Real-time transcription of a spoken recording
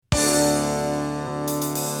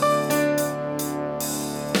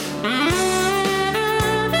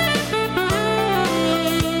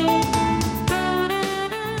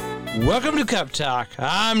Welcome to Cup Talk.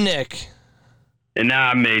 I'm Nick. And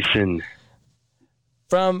I'm Mason.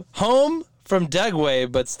 From home, from Dugway,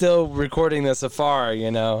 but still recording this afar,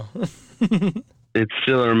 you know. It's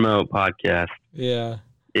still a remote podcast. Yeah.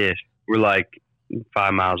 Ish. We're like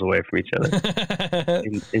 5 miles away from each other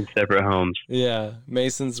in separate homes. Yeah.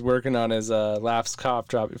 Mason's working on his laughs cough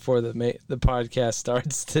drop before the podcast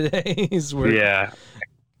starts today. He's working. Yeah.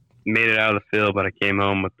 Made it out of the field, but I came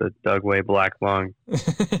home with the Dugway black lung.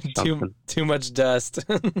 too much dust.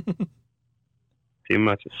 Too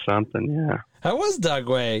much of something, yeah. How was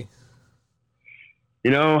Dugway?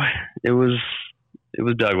 You know, it was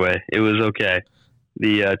Dugway. It was okay.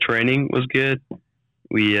 The training was good.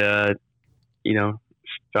 We, shot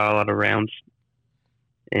a lot of rounds,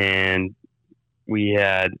 and we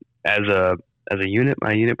had as a unit,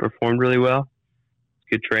 my unit performed really well.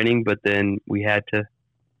 Good training, but then we had to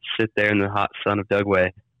sit there in the hot sun of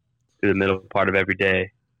Dugway through the middle part of every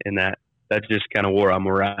day, and that just kind of wore on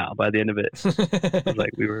morale by the end of it. It was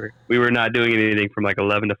like we were not doing anything from like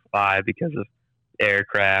 11 to 5 because of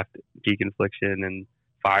aircraft deconfliction and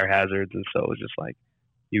fire hazards, and so it was just like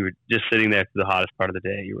you were just sitting there for the hottest part of the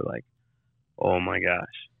day. You were like, oh my gosh,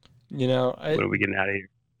 when are we getting out of here?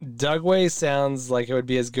 Dugway sounds like it would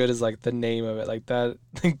be as good as like the name of it. Like that,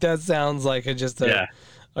 that sounds like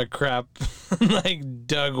a crap like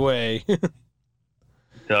Dugway.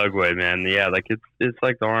 Dugway, man. Yeah, like it's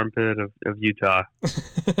like the armpit of Utah,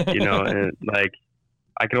 and like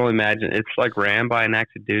I can only imagine it's like ran by an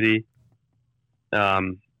active duty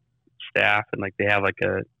staff, and like they have like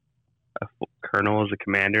a colonel as a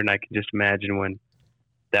commander, and I can just imagine when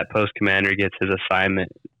that post commander gets his assignment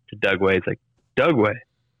to Dugway, it's like, Dugway,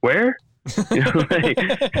 where?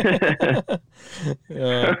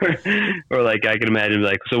 Or like I can imagine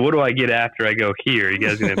like, so what do I get after I go here? You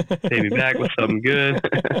guys gonna pay me back with something good?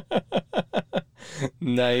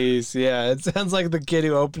 Nice. Yeah, it sounds like the kid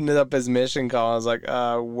who opened it up his mission call. I was like,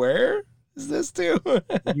 where is this to?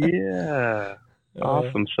 Yeah.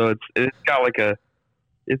 Awesome. So it's got like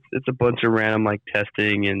it's a bunch of random like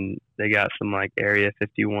testing, and they got some like Area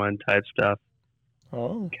 51 type stuff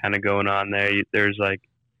kind of going on there. There's like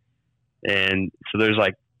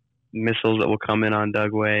missiles that will come in on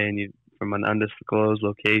Dugway and from an undisclosed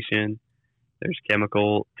location. There's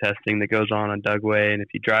chemical testing that goes on Dugway, and if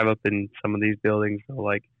you drive up in some of these buildings, they'll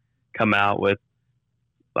like come out with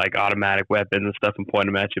like automatic weapons and stuff and point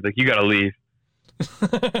them at you. Like, you got to leave. So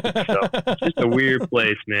it's just a weird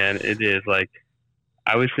place, man. It is. Like,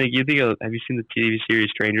 I was thinking, have you seen the TV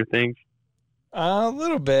series Stranger Things? A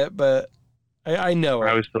little bit, but I know.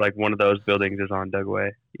 I always feel like one of those buildings is on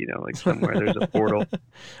Dugway. Like somewhere there's a portal to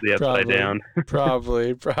the upside down.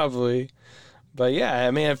 Probably. But yeah,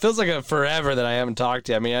 I mean, it feels like a forever that I haven't talked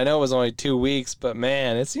to you. I mean, I know it was only 2 weeks, but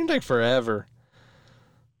man, it seemed like forever.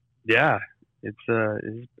 Yeah, it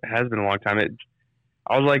has been a long time.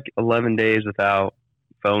 I was like 11 days without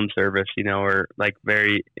phone service, or like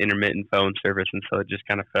very intermittent phone service, and so it just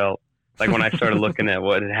kind of felt like when I started looking at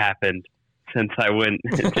what had happened since I went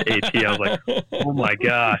to AT, I was like, oh my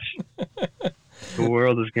gosh, the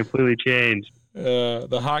world has completely changed.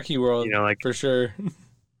 The hockey world, for sure.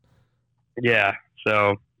 Yeah,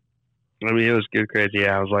 so I mean, it was good, crazy.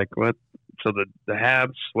 Yeah, I was like, what? So the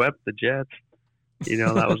Habs swept the Jets.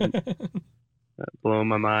 That was blowing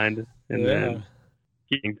my mind. And then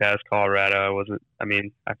getting past Colorado, I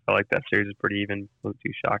felt like that series was pretty even. Wasn't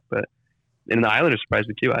too shocked, but and the Islanders surprised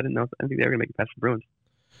me too. I didn't think they were gonna make it past the Bruins.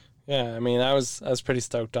 Yeah, I mean, I was pretty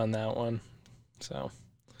stoked on that one. So,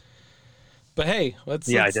 but hey, let's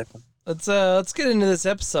get into this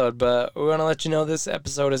episode. But we want to let you know this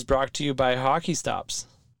episode is brought to you by Hockey Stops.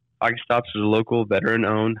 Hockey Stops is a local,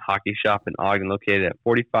 veteran-owned hockey shop in Ogden, located at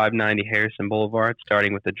 4590 Harrison Boulevard,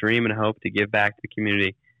 starting with a dream and hope to give back to the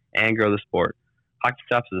community and grow the sport. Hockey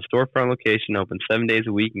Stops is a storefront location, open 7 days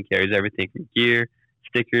a week, and carries everything from gear,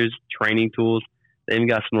 stickers, training tools. They even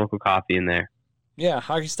got some local coffee in there. Yeah,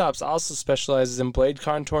 Hockey Stops also specializes in blade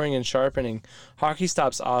contouring and sharpening. Hockey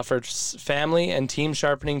Stops offers family and team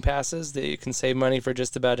sharpening passes that you can save money for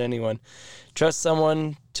just about anyone. Trust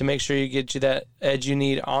someone to make sure you get you that edge you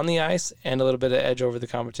need on the ice and a little bit of edge over the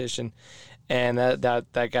competition. And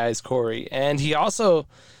that guy's Corey. And he also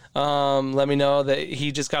let me know that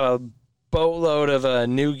he just got a boatload of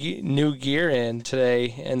new gear in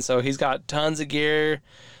today, and so he's got tons of gear.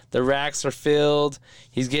 The racks are filled.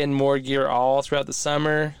 He's getting more gear all throughout the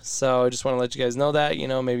summer. So I just want to let you guys know that,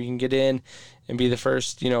 maybe you can get in and be the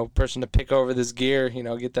first, person to pick over this gear,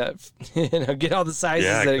 get that, get all the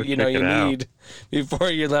sizes that, you need before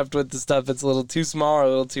you're left with the stuff that's a little too small or a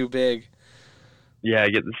little too big. Yeah,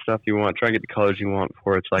 get the stuff you want. Try and get the colors you want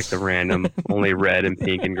before it's like the random, only red and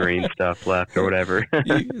pink and green stuff left or whatever.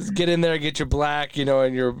 You just get in there, get your black, and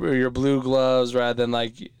your blue gloves rather than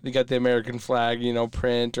like you got the American flag,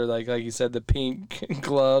 print or like you said, the pink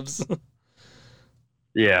gloves.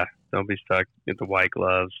 Yeah, don't be stuck with the white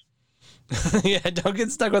gloves. Yeah, don't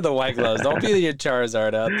get stuck with the white gloves. Don't be your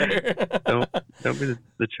Charizard out there. don't be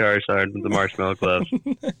the Charizard with the marshmallow gloves.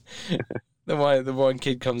 The one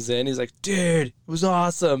kid comes in, he's like, dude, it was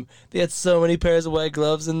awesome. They had so many pairs of white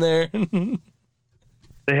gloves in there.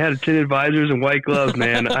 They had tinted visors and white gloves,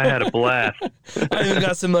 man. I had a blast. I even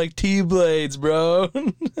got some like T-blades, bro.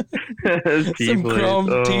 Some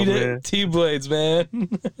chrome T-blades, man.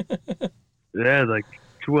 Yeah, like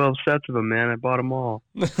 12 sets of them, man. I bought them all.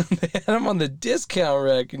 They had them on the discount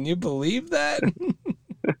rack. Can you believe that?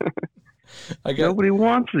 Nobody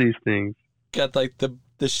wants these things. Got like the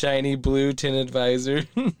shiny blue tinted visor.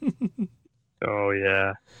 Oh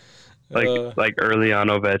yeah, like early on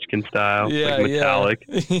Ovechkin style, yeah, like metallic.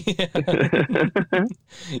 Yeah.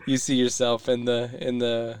 You see yourself in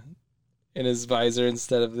his visor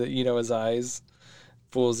instead of his eyes.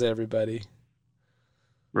 Fools everybody.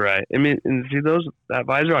 Right. I mean, and see that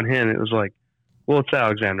visor on him. It was like, well, it's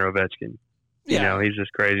Alexander Ovechkin. Yeah. He's this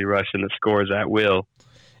crazy Russian that scores at will.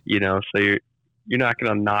 So you're not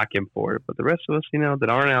going to knock him for it, but the rest of us, that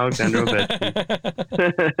aren't Alexander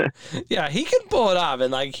Ovechkin. Yeah, he can pull it off,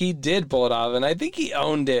 and like he did pull it off, and I think he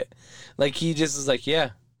owned it. Like he just was like,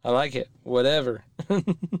 yeah, I like it, whatever.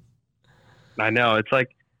 I know, it's like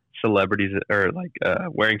celebrities or like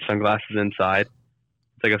wearing sunglasses inside.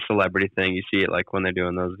 It's like a celebrity thing. You see it like when they're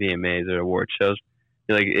doing those VMAs or award shows.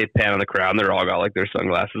 It pan on the crowd, and they're all got like their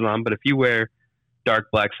sunglasses on. But if you wear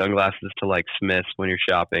dark black sunglasses to like Smith's when you're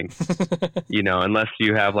shopping, unless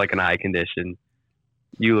you have like an eye condition,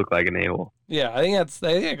 you look like an a-hole. Yeah, I think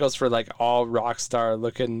it goes for like all rock star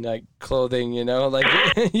looking like clothing, like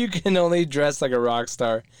you can only dress like a rock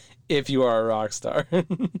star if you are a rock star.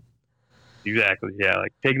 Exactly. Yeah,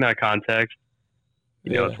 like taking that context,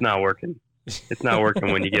 it's not working. It's not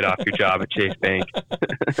working when you get off your job at Chase Bank.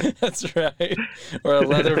 That's right. Or a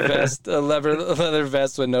leather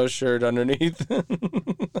vest with no shirt underneath.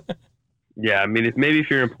 Yeah, I mean, if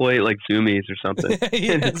you're an employee at like Zoomies or something.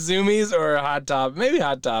 Yeah, Zoomies or a Hot Topic. Maybe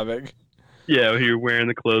Hot Topic. Yeah, you're wearing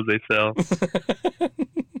the clothes they sell.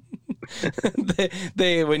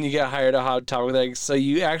 they when you get hired at Hot Topic, like, so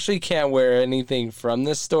you actually can't wear anything from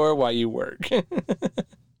this store while you work.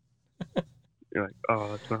 You're like,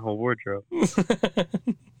 oh, that's my whole wardrobe.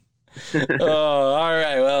 Oh, all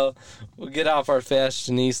right. Well, we'll get off our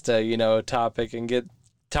fashionista, topic and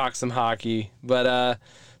talk some hockey. But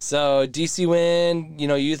so DC win.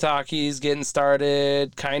 Youth hockey's getting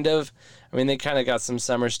started. Kind of. I mean, they kind of got some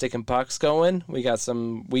summer stick and pucks going. We got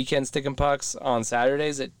some weekend stick and pucks on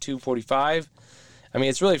Saturdays at 2:45. I mean,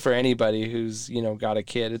 it's really for anybody who's got a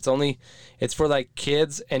kid. It's for like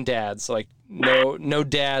kids and dads. So, like no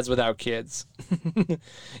dads without kids.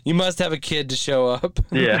 You must have a kid to show up.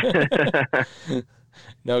 Yeah.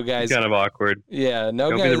 No guys. It's kind of awkward. Yeah, no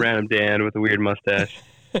Don't guys. Be the random Dan with a weird mustache.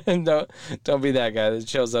 Don't be that guy that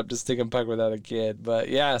shows up to stick and puck without a kid. But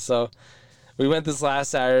yeah, so we went this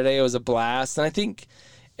last Saturday. It was a blast, and I think.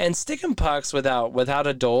 And stick and pucks without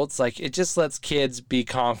adults, like it just lets kids be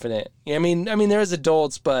confident. I mean, there's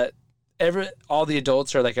adults, but all the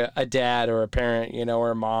adults are like a dad or a parent, or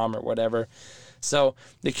a mom or whatever. So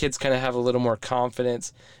the kids kind of have a little more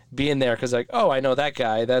confidence being there because like, oh, I know that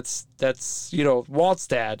guy. That's Walt's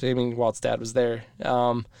dad. I mean, Walt's dad was there,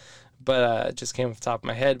 but it just came off the top of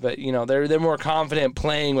my head. But they're more confident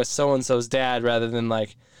playing with so and so's dad rather than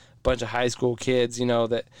like bunch of high school kids,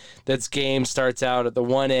 that's game starts out at the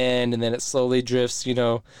one end and then it slowly drifts,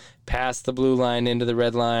 past the blue line into the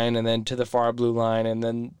red line and then to the far blue line. And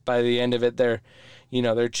then by the end of it, they're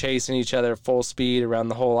chasing each other full speed around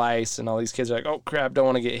the whole ice. And all these kids are like, oh crap, don't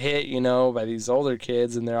want to get hit, by these older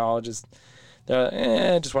kids. And they're all just want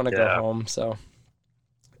to go home. So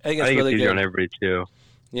I think it's really easier good on everybody too.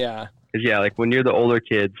 Yeah. Cause like when you're the older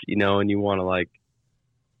kids, and you want to like,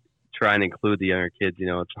 try and include the younger kids,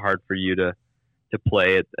 it's hard for you to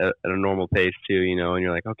play at a normal pace too, and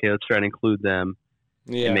you're like, okay, let's try and include them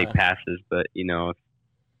and make passes. But, it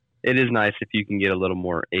is nice if you can get a little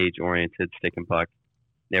more age-oriented stick and puck.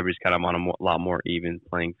 Everybody's kind of on a lot more even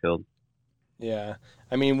playing field. Yeah.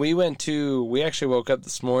 I mean, we actually woke up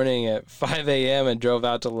this morning at 5 a.m. and drove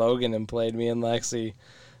out to Logan and played, me and Lexi.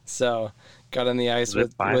 So got on the ice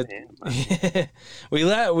with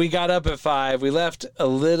we got up at 5. We left a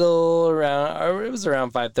little around, or it was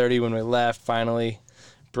around 5:30 when we left finally.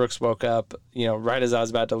 Brooks woke up, right as I was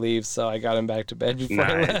about to leave, so I got him back to bed before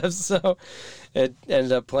I left. So it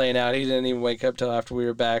ended up playing out. He didn't even wake up till after we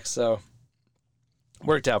were back, so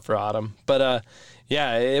worked out for Autumn. But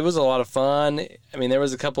yeah, it was a lot of fun. I mean, there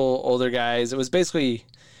was a couple older guys. It was basically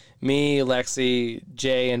me, Lexi,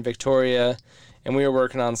 Jay, and Victoria, and we were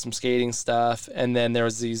working on some skating stuff. And then there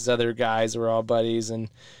was these other guys who were all buddies, and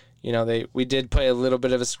we did play a little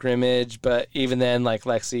bit of a scrimmage, but even then, like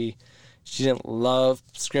Lexi, she didn't love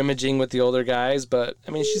scrimmaging with the older guys, but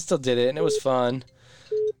I mean, she still did it, and it was fun.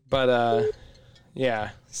 But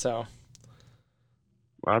yeah, so.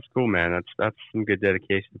 Well, that's cool, man. That's some good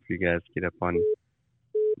dedication for you guys to get up on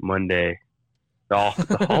Monday. The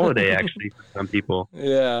holiday, actually, for some people.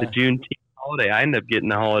 Yeah. The Juneteenth holiday. I ended up getting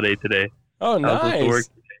the holiday today. Oh, nice. I was supposed to work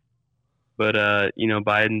today. But,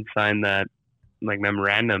 Biden signed that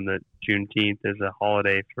memorandum that Juneteenth is a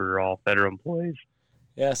holiday for all federal employees.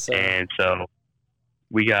 Yeah, so. And so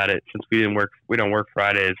we got it. Since we don't work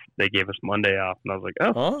Fridays, they gave us Monday off. And I was like,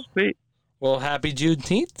 oh, sweet. Well, happy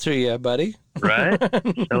Juneteenth to you, buddy. Right?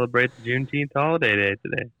 Celebrate the Juneteenth holiday day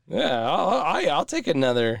today. Yeah, I'll take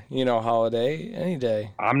another, holiday any day.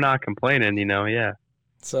 I'm not complaining, yeah.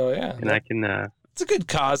 So, yeah. And I can it's a good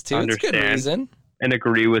cause, too. It's a good reason. And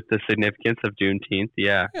agree with the significance of Juneteenth,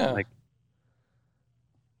 yeah.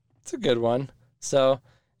 It's a good one. So,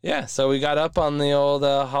 yeah, so we got up on the old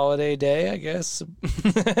holiday day, I guess.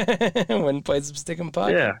 Went and played some stick and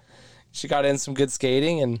puck. Yeah. She got in some good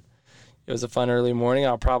skating, and it was a fun early morning.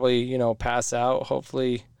 I'll probably, pass out.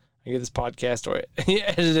 Hopefully I get this podcast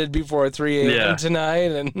edited before 3 a.m.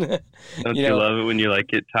 tonight. And Don't you love it when you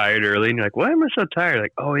get tired early and you're like, why am I so tired?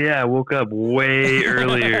 Like, oh yeah, I woke up way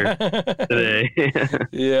earlier today.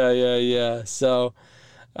 Yeah. So,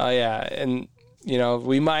 yeah. And,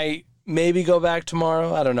 we might maybe go back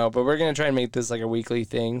tomorrow. I don't know, but we're going to try and make this like a weekly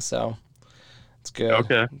thing. So it's good.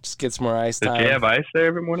 Okay. Just get some more ice time. Did you have ice there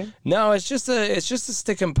every morning? No, it's just a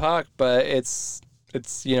stick and puck, but it's at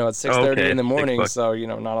 6:30 in the morning, so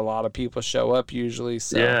not a lot of people show up usually.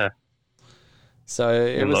 So yeah. So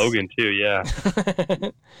it was Logan too, yeah.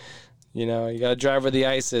 you got to drive where the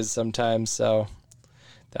ice is sometimes. So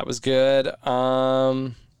that was good.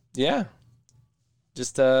 Yeah.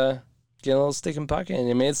 Just get a little stick and puck in.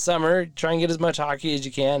 I mean, it's summer. Try and get as much hockey as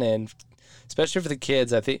you can in. Especially for the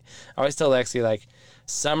kids. I always tell Lexi,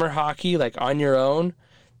 summer hockey, on your own,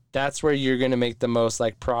 that's where you're going to make the most,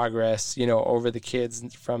 progress, over the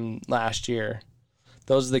kids from last year.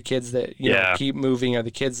 Those are the kids that, keep moving, or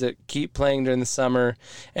the kids that keep playing during the summer.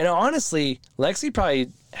 And honestly, Lexi probably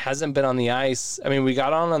hasn't been on the ice. I mean, we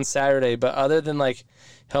got on Saturday, but other than,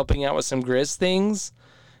 helping out with some Grizz things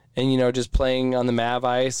and, just playing on the Mav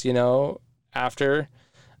ice, after,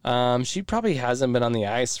 she probably hasn't been on the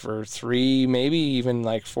ice for 3, maybe even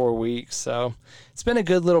 4 weeks. So it's been a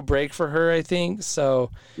good little break for her, I think. So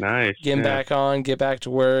nice. Getting back on, get back to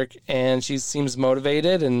work, and she seems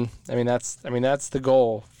motivated. And that's the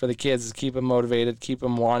goal for the kids, is keep them motivated, keep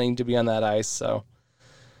them wanting to be on that ice. So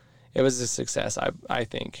it was a success, I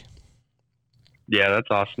think. Yeah, that's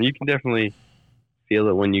awesome. You can definitely feel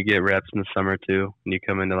it when you get reps in the summer too. When you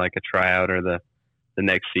come into a tryout or the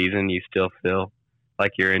next season, you still feel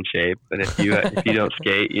like you're in shape. And if you don't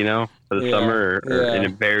skate, for the summer or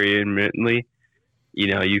in very intermittently,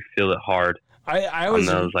 you feel it hard. I always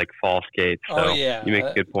on those fall skates. So you make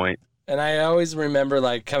a good point. And I always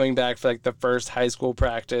remember coming back for the first high school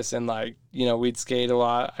practice, and we'd skate a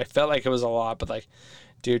lot. I felt like it was a lot, but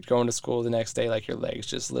dude, going to school the next day, your legs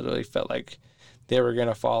just literally felt like they were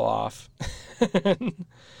gonna fall off.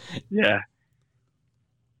 Yeah.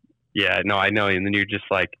 Yeah, no, I know. And then you're just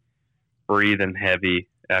breathing heavy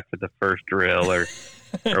after the first drill or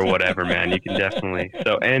whatever, man. You can definitely.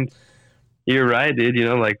 So, and you're right, dude.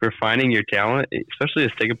 Refining your talent, especially a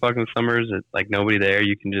stick and puck in the summers, it's nobody there.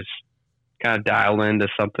 You can just kind of dial into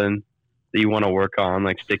something that you want to work on,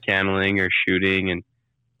 like stick handling or shooting, and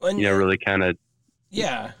really kind of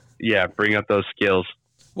bring up those skills.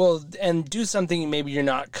 Well, and do something maybe you're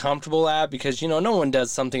not comfortable at, because, no one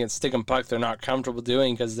does something at stick and puck they're not comfortable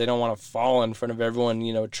doing because they don't want to fall in front of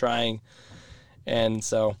everyone, trying. And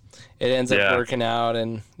so it ends up working out.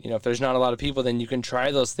 And, if there's not a lot of people, then you can try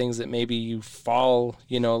those things that maybe you fall,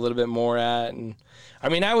 a little bit more at. And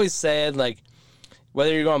I always said,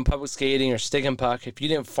 whether you're going public skating or stick and puck, if you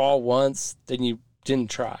didn't fall once, then you didn't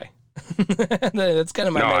try. That's kind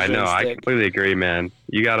of my measuring stick. I completely agree, man.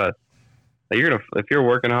 You gotta. If you're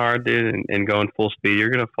working hard, dude, and going full speed, you're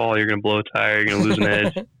gonna fall. You're gonna blow a tire. You're gonna lose an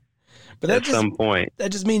edge. But at some point,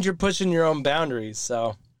 that just means you're pushing your own boundaries.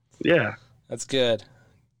 So yeah, that's good.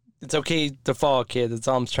 It's okay to fall, kids. That's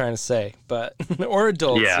all I'm trying to say. But or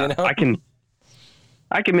adults, yeah, I can.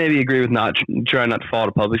 I can maybe agree with not trying not to fall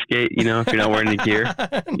to public skate. If you're not wearing any gear,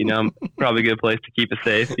 probably a good place to keep it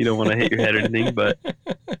safe. You don't want to hit your head or anything. But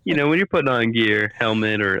when you're putting on gear,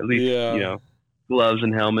 helmet, or at least gloves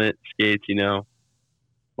and helmet, skates,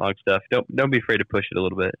 long stuff. Don't be afraid to push it a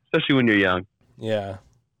little bit, especially when you're young. Yeah.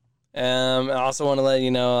 I also want to let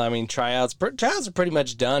you know, tryouts are pretty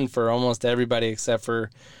much done for almost everybody except for,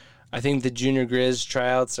 I think the Junior Grizz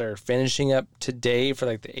tryouts are finishing up today for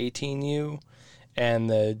like the 18U, and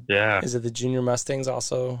is it the Junior Mustangs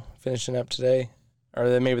also finishing up today?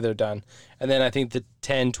 Or maybe they're done. And then I think the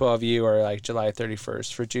 10, 12U are like July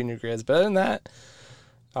 31st for Junior Grizz. But other than that,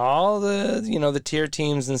 all the tier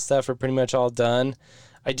teams and stuff are pretty much all done.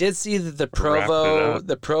 I did see that the Provo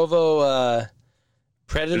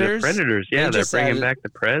Predators. The Predators, yeah, they're bringing back the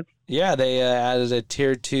Preds. Yeah, they added a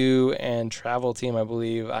Tier 2 and travel team, I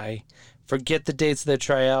believe. I forget the dates of their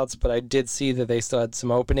tryouts, but I did see that they still had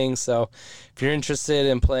some openings. So if you're interested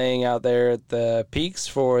in playing out there at the Peaks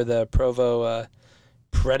for the Provo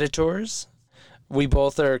Predators, we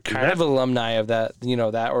both are kind of alumni of that,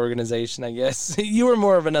 that organization, I guess. You were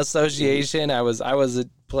more of an association. I was a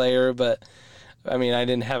player, but I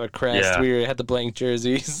didn't have a crest. Yeah. We had the blank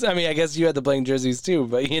jerseys. I guess you had the blank jerseys too,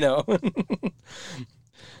 but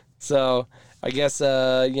So I guess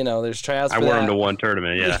there's tryouts. I wore them to one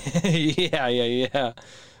tournament. Yeah. yeah.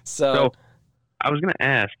 So I was gonna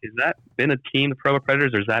ask, has that been a team, the Provo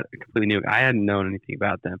Predators, or is that completely new? I hadn't known anything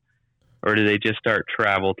about them, or did they just start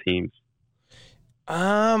travel teams?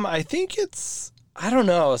 I think I don't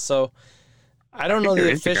know. So I don't know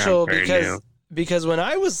the official because when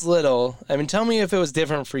I was little, tell me if it was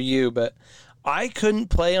different for you, but I couldn't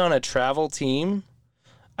play on a travel team.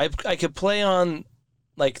 I could play on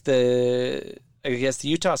like the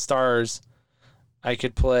Utah Stars. I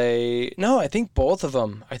could play. No, I think both of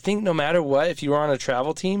them. I think no matter what, if you were on a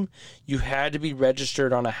travel team, you had to be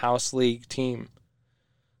registered on a house league team.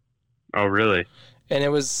 Oh, really? And it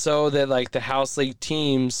was so that like the house league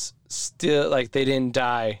teams still like they didn't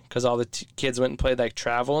die because all the kids went and played like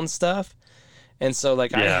travel and stuff. And so, I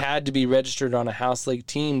had to be registered on a house league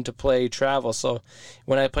team to play travel. So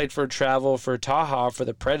when I played for travel for Taha, for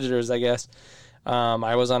the Predators, I guess,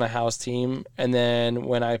 I was on a house team. And then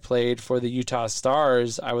when I played for the Utah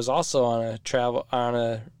Stars, I was also on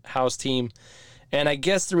a house team. And I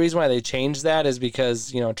guess the reason why they changed that is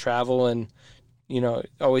because, travel and,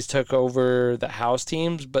 always took over the house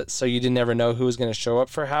teams. But so you didn't ever know who was going to show up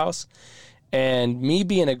for house. And me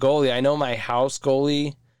being a goalie, I know my house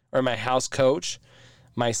goalie, or my house coach,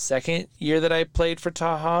 my second year that I played for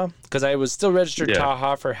Taha, because I was still registered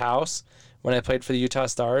Taha for house when I played for the Utah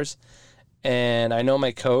Stars. And I know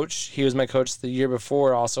my coach, he was my coach the year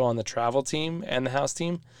before, also on the travel team and the house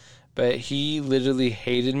team. But he literally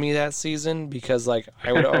hated me that season because,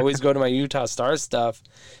 I would always go to my Utah Stars stuff.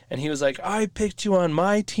 And he was like, I picked you on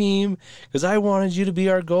my team because I wanted you to be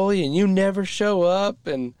our goalie and you never show up.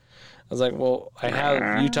 And I was like, well, I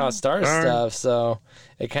have Utah Stars stuff, so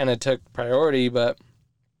it kind of took priority. But,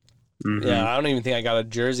 I don't even think I got a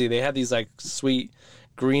jersey. They had these, sweet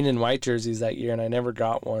green and white jerseys that year, and I never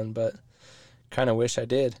got one, but kind of wish I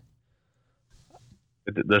did.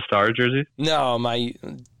 The Star jersey? No, my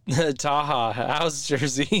Taha house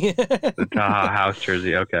jersey. The Taha house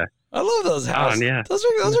jersey, okay. I love those house. Oh, yeah. Those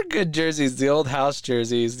are good jerseys, the old house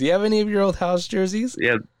jerseys. Do you have any of your old house jerseys?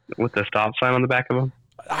 Yeah, with the stop sign on the back of them.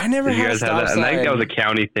 I never had a stop sign. I think that was a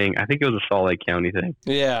county thing. I think it was a Salt Lake County thing.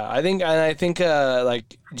 Yeah, I think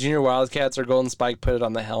Junior Wildcats or Golden Spike put it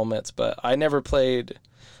on the helmets, but I never played.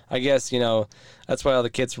 I guess, that's why all the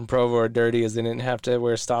kids from Provo are dirty, is they didn't have to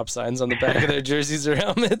wear stop signs on the back of their jerseys or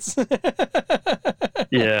helmets.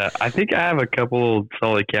 Yeah, I think I have a couple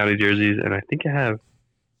Salt Lake County jerseys, and I think I have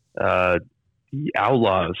the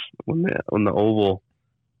Outlaws when the Oval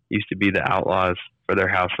used to be the Outlaws for their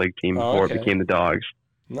house league team before it became the Dogs.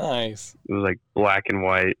 Nice. It was black and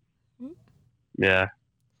white. Yeah.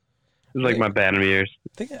 It was my Bantam years.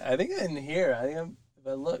 I think I'm in here. If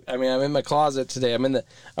I look, I'm in my closet today. I'm in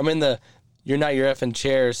the You're Not Your Effing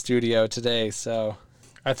Chair studio today. So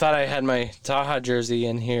I thought I had my Taha jersey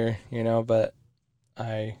in here, but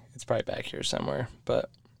it's probably back here somewhere. But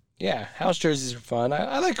yeah, house jerseys are fun.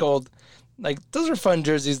 I like old, those are fun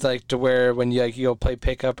jerseys to wear when you go play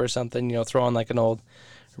pickup or something. Throw on an old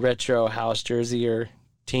retro house jersey or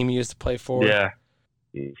team you used to play for. Yeah,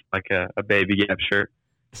 like a Baby Gap shirt.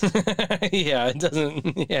 Yeah, it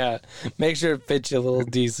doesn't. Yeah, make sure it fits you a little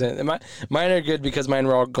decent. Mine are good because mine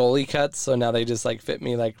were all goalie cuts, so now they just fit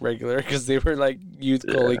me regular because they were youth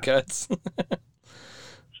goalie cuts.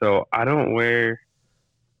 So I don't wear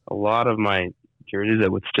a lot of my jerseys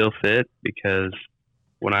that would still fit because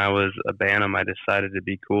when I was a Bantam, I decided to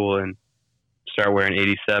be cool and start wearing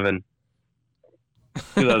 87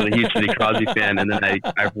 because I was a huge Sidney Crosby fan, and then I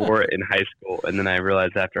wore it in high school, and then I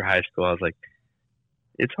realized after high school I was like,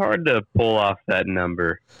 it's hard to pull off that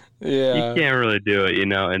number. Yeah. You can't really do it,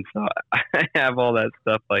 and so I have all that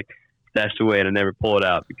stuff like stashed away, and I never pull it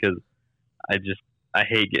out because I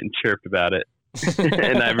hate getting chirped about it.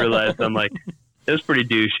 And I realized I'm like, it was pretty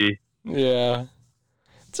douchey. Yeah.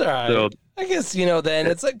 It's all right. So, I guess, then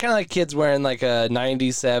it's like, kind of like kids wearing like a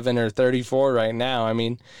 97 or 34 right now. I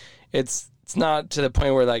mean, it's not to the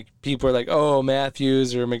point where like people are like, oh,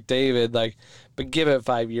 Matthews or McDavid, like, but give it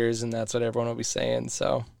 5 years and that's what everyone will be saying.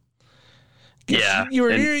 So yeah, you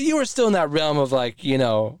were still in that realm of like,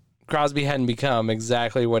 Crosby hadn't become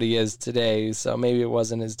exactly what he is today, so maybe it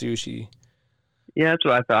wasn't as douchey. Yeah, that's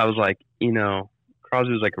what I thought. I was like,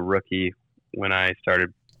 Crosby was like a rookie when I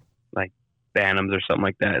started like Bantams or something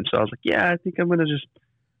like that. And so I was like, yeah, I think I'm going to just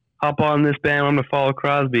hop on this band. I'm going to follow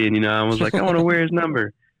Crosby. And, I was like, I want to wear his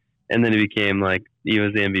number. And then it became like, he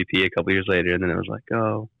was the MVP a couple years later. And then it was like,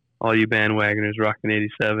 oh, all you bandwagoners rocking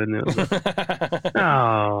 87. It was like,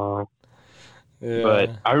 oh. Yeah. But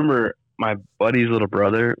I remember my buddy's little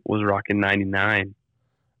brother was rocking 99.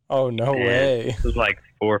 Oh, no way. It was like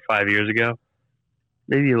 4 or 5 years ago.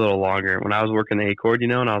 Maybe a little longer. When I was working the A-Chord,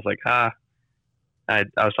 and I was like, I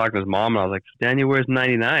was talking to his mom, and I was like, Daniel wears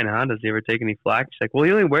 99, huh? Does he ever take any flack? She's like, well,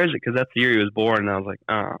 he only wears it because that's the year he was born. And I was like,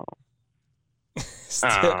 oh.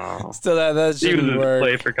 Still that shouldn't work.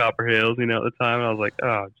 He was play for Copper Hills, at the time. And I was like,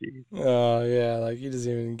 oh, geez. Oh, yeah, like he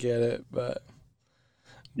doesn't even get it. But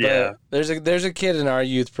yeah. There's a kid in our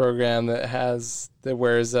youth program that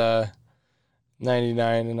wears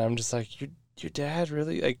 99, and I'm just like, your dad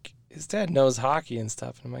really, like, his dad knows hockey and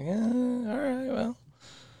stuff. And I'm like, all right, well,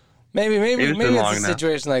 maybe it's a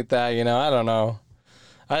situation like that, I don't know.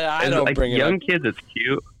 I don't like bring it young up. Kids, it's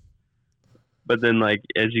cute. But then, like,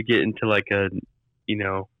 as you get into, like, a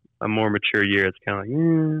more mature year, it's kind of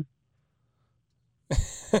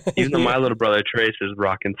like, Even though my little brother, Trace, is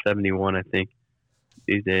rocking 71, I think,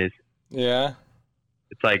 these days. Yeah.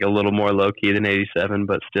 It's, like, a little more low-key than 87,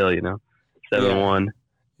 but still, 71.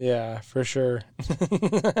 Yeah, for sure.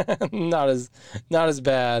 Not as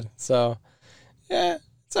bad. So, yeah,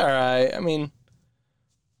 it's all right. I mean,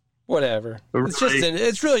 whatever.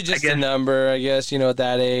 It's really just a number, I guess. At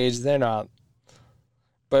that age, they're not.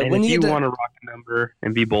 But and when if you want to rock a number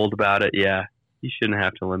and be bold about it, yeah, you shouldn't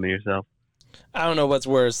have to limit yourself. I don't know what's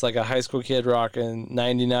worse, like a high school kid rocking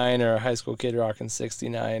 99 or a high school kid rocking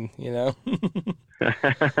 69.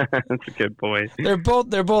 That's a good point. They're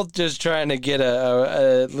both just trying to get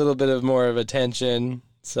a little bit of more of attention.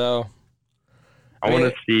 So I want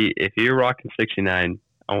to see if you're rocking 69.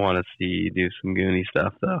 I want to see you do some Goonie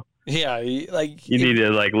stuff though. Yeah, like you need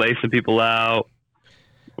to like lay some people out.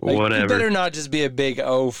 Like, whatever. You better not just be a big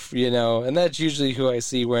oaf, and that's usually who I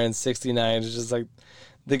see wearing 69. It's just like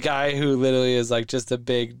the guy who literally is like just a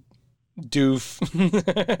big doof.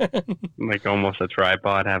 Like almost a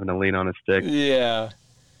tripod having to lean on a stick. Yeah.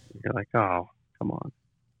 You're like, oh, come on.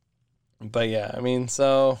 But yeah, I mean,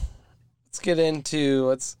 so let's get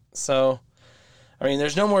into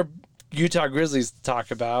there's no more Utah Grizzlies to talk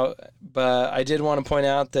about, but I did want to point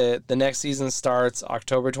out that the next season starts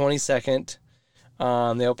October 22nd.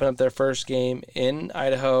 They open up their first game in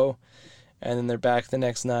Idaho, and then they're back the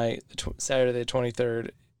next night, Saturday the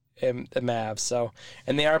 23rd, in the Mavs. So,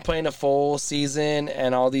 and they are playing a full season,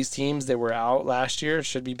 and all these teams that were out last year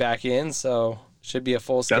should be back in. So, should be a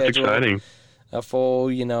full schedule. That's exciting. A full,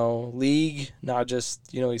 league, not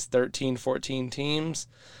just, these 13, 14 teams.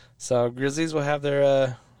 So, Grizzlies will have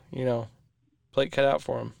their, plate cut out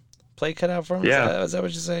for them. Plate cut out for them? Yeah. Is that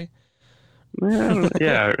what you say?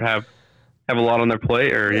 Yeah, have a lot on their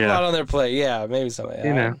plate, or a lot on their plate. Yeah, maybe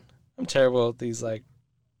something. I'm terrible at these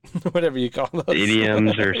whatever you call those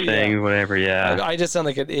idioms or saying whatever. Yeah, I just sound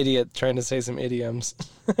like an idiot trying to say some idioms.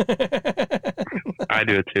 I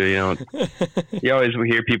do it too. You always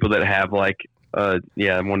hear people that have one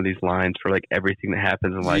of these lines for like everything that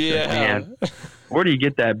happens in life. Yeah. Man, where do you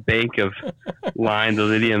get that bank of lines,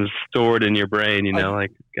 those idioms stored in your brain?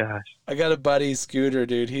 Gosh. I got a buddy, Scooter,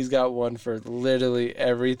 dude. He's got one for literally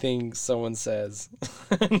everything someone says.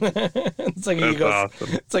 It's like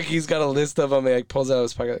awesome. It's like he's got a list of them. He like pulls out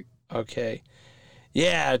his pocket. Like, okay,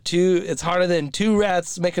 yeah, it's harder than 2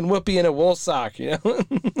 rats making whoopee in a wool sock.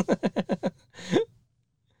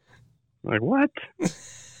 Like what?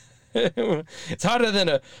 It's harder than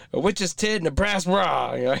a witch's tit and a brass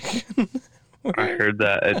bra. I heard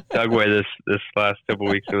that at Dugway this last couple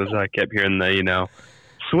of weeks. It was I kept hearing the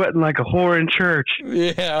sweating like a whore in church.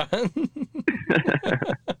 Yeah.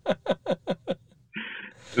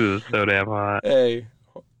 It was so damn hot. Hey,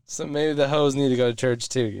 so maybe the hoes need to go to church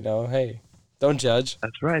too, you know? Hey, don't judge.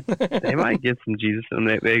 That's right. They might get some Jesus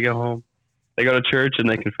when they go home. They go to church and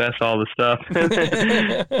they confess all the stuff.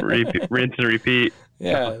 Rinse and repeat.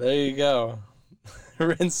 Yeah, there you go.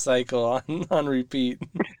 Rinse cycle on repeat.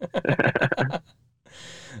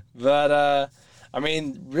 But I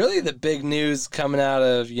mean, really the big news coming out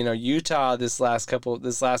of, Utah this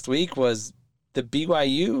last week was the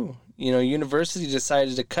BYU, university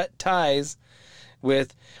decided to cut ties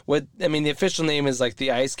with what I mean, the official name is like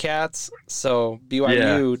the Ice Cats. So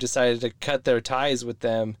BYU decided to cut their ties with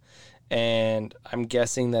them, and I'm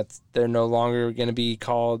guessing that they're no longer going to be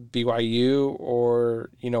called BYU or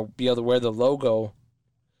be able to wear the logo.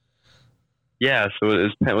 Yeah, so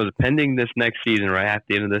it was pending this next season, right? At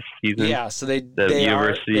the end of this season. Yeah, so the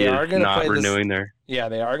university is not renewing their. Yeah,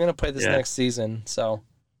 they are going to play this next season. So.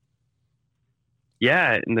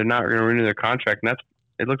 Yeah, and they're not going to renew their contract, and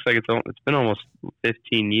it looks like it's been almost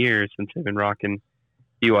 15 years since they've been rocking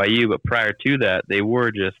BYU. But prior to that, they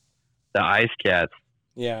were just the Ice Cats.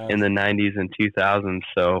 Yeah. In the 90s and 2000s,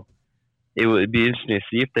 so it would be interesting to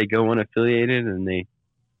see if they go unaffiliated and they,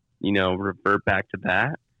 revert back to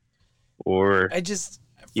that. Or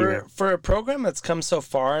for a program that's come so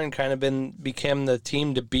far and kind of became the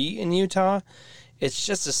team to beat in Utah, it's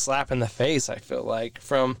just a slap in the face, I feel like,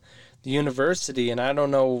 from the university. And I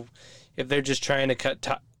don't know if they're just trying to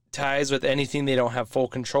cut ties with anything they don't have full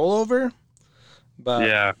control over. But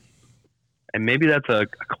yeah, and maybe that's a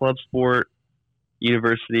club sport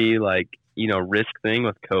university risk thing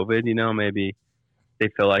with COVID. Maybe they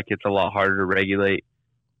feel like it's a lot harder to regulate.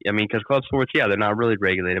 I mean, because club sports, they're not really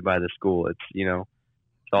regulated by the school. It's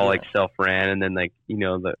it's all like self-ran, and then the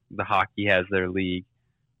hockey has their league,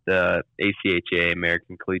 the ACHA,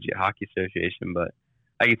 American Collegiate Hockey Association. But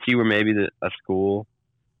I could see where maybe a school,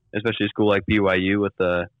 especially a school like BYU with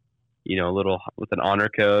with an honor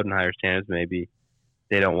code and higher standards, maybe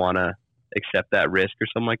they don't want to accept that risk or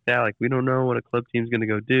something like that. Like, we don't know what a club team's going to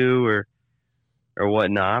go do or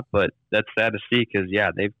whatnot. But that's sad to see because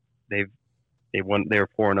they were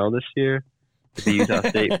 4-0 this year. They beat Utah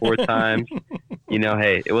State 4 times.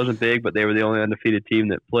 Hey, it wasn't big, but they were the only undefeated team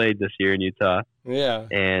that played this year in Utah. Yeah.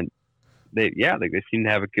 And they seem to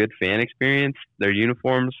have a good fan experience. Their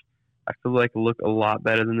uniforms, I feel like, look a lot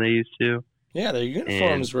better than they used to. Yeah, their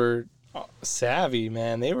uniforms were savvy,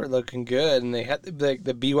 man. They were looking good, and they had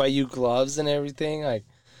the BYU gloves and everything. Like,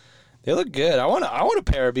 they look good. I want a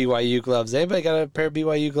pair of BYU gloves. Anybody got a pair of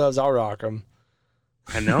BYU gloves? I'll rock them.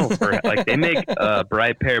 I know. They make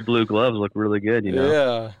bright pair of blue gloves look really good.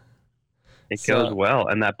 Yeah. It goes well,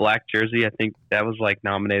 and that black jersey, I think that was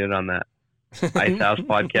nominated on that Ice House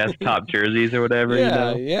podcast top jerseys or whatever.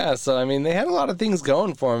 Yeah, yeah. So I mean, they had a lot of things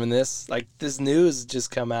going for them in this. This news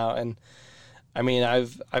just come out, and I mean,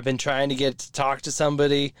 I've been trying to get to talk to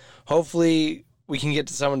somebody. Hopefully, we can get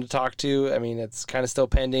to someone to talk to. I mean, it's kind of still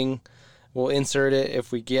pending. We'll insert it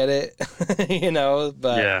if we get it,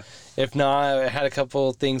 But if not, I had a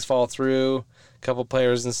couple things fall through, a couple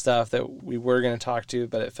players and stuff that we were going to talk to,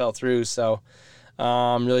 but it fell through. So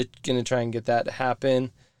I'm really going to try and get that to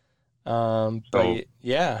happen. But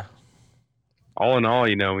yeah. All in all,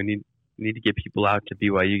 we need to get people out to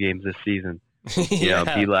BYU games this season.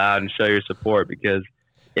 Be loud and show your support because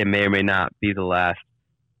it may or may not be the last,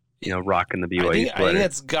 rocking the BYU I think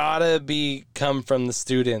it's got to come from the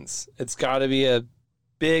students. It's got to be a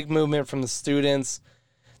big movement from the students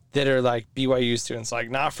that are like BYU students.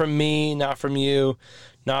 Like, not from me, not from you,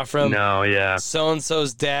 not from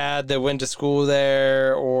so-and-so's dad that went to school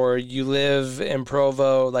there, or you live in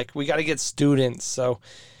Provo. Like, we got to get students. So,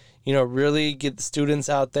 really get the students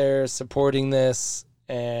out there supporting this,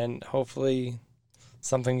 and hopefully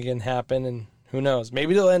something can happen, and who knows?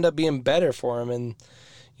 Maybe it'll end up being better for them, and,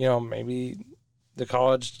 maybe the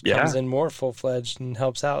college comes in more full-fledged and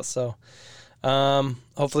helps out. So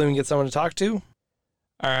hopefully we can get someone to talk to.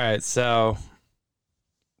 All right, so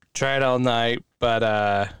tried all night, but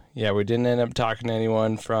we didn't end up talking to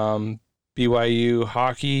anyone from BYU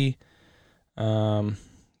hockey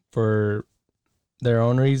for their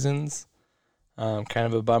own reasons. Kind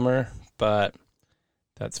of a bummer, but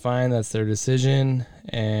that's fine. That's their decision,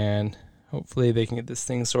 and hopefully they can get this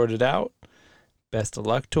thing sorted out. Best of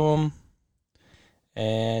luck to them.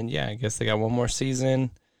 And I guess they got one more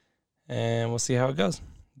season, and we'll see how it goes.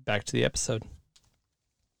 Back to the episode.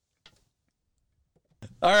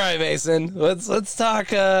 All right, Mason. Let's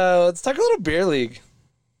talk. Let's talk a little beer league.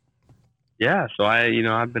 Yeah. So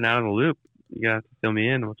I've been out of the loop. You got to fill me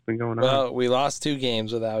in. What's been going on? Well, we lost 2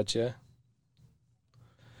 games without you.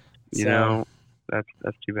 It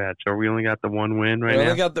That's too bad. So we only got the one win right We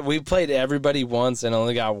now? only we played everybody once and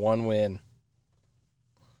only got one win.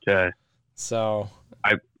 Okay. So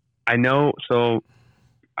I know. So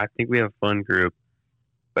I think we have a fun group,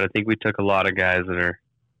 but I think we took a lot of guys that are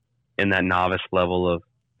in that novice level of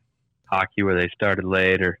hockey where they started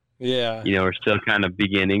late or, yeah. are still kind of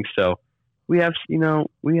beginning. So we have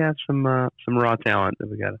some raw talent that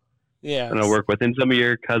we got to work with. And some of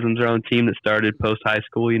your cousins are on the team that started post high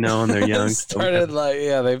school, and they're young.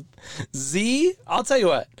 I'll tell you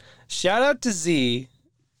what, shout out to Z.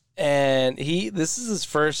 And this is his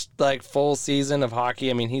first full season of hockey.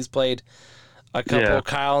 I mean, he's played a couple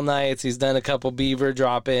Kyle nights. He's done a couple Beaver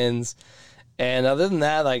drop-ins. And other than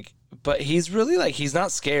that, but he's really he's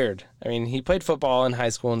not scared. I mean, he played football in high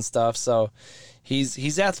school and stuff, so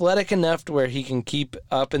he's athletic enough to where he can keep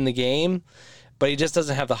up in the game, but he just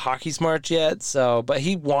doesn't have the hockey smarts yet. So, but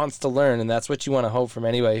he wants to learn, and that's what you want to hope from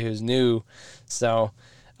anybody who's new. So,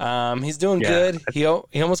 he's doing good. He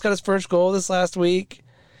almost got his first goal this last week.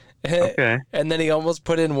 Okay. And then he almost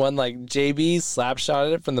put in one JB slap shot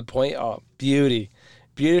it from the point. Oh, beauty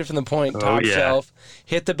from the point, top shelf,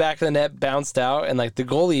 hit the back of the net, bounced out, and the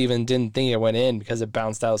goalie even didn't think it went in because it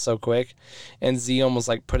bounced out so quick. And Z almost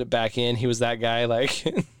put it back in. He was that guy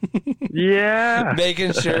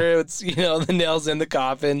making sure it's the nails in the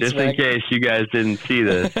coffin. Just in case you guys didn't see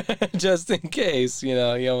this. Just in case, he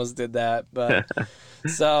almost did that. But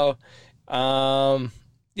so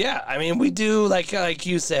yeah, I mean, we do, like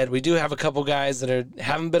you said, we do have a couple guys that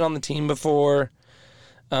haven't been on the team before,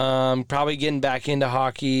 probably getting back into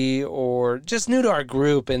hockey or just new to our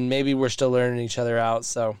group, and maybe we're still learning each other out.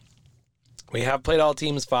 So we have played all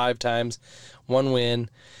teams 5 times, 1 win,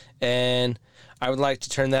 and I would like to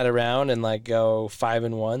turn that around and go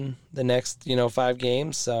 5-1 the next 5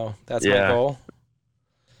 games. So that's my goal.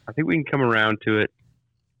 I think we can come around to it.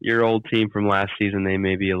 Your old team from last season, they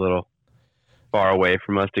may be a little far away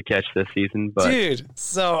from us to catch this season, but dude,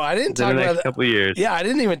 so I didn't talk about a couple of years. Yeah, I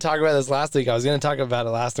didn't even talk about this last week. I was going to talk about it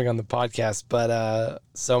last week on the podcast, but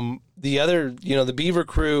so the other, the Beaver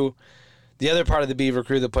crew, the other part of the Beaver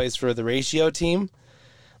crew that plays for the Ratio team,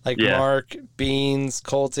 Mark, Beans,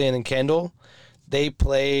 Colton, and Kendall, they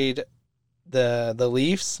played the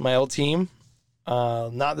Leafs, my old team,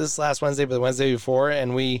 not this last Wednesday, but the Wednesday before,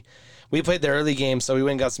 and we played the early game, so we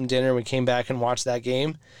went and got some dinner, and we came back and watched that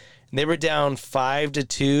game. And they were down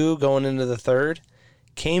 5-2 going into the third.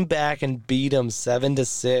 Came back and beat them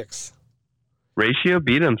 7-6. Ratio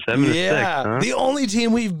beat them 7-6. Yeah, huh? The only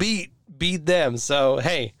team we've beat them. So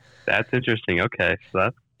hey, that's interesting. Okay, so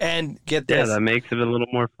that's and get this. Yeah, that makes it a little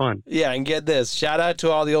more fun. Yeah, and get this. Shout out to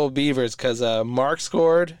all the old Beavers because Mark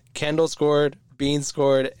scored, Kendall scored, Bean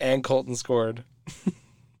scored, and Colton scored.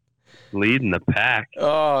 Leading the pack.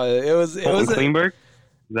 Oh, it was Klingberg.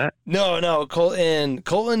 That? No.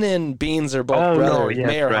 Colton and Beans are both brothers,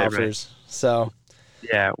 Meyerhoffers. Right. So,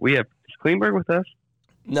 yeah, we have Klingberg with us.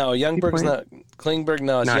 No, Youngberg's not. Klingberg,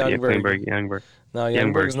 no, it's not Youngberg. Youngberg. No,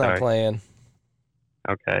 Youngberg's not playing.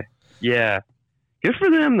 Okay. Yeah, good for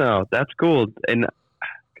them though. That's cool. And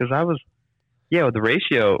because I was, with the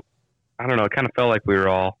Ratio, I don't know. It kind of felt like we were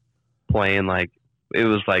all playing it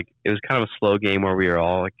was kind of a slow game where we were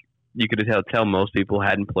all you could tell most people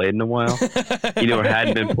hadn't played in a while, or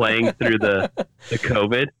hadn't been playing through the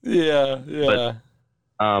COVID. Yeah. But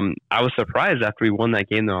I was surprised after we won that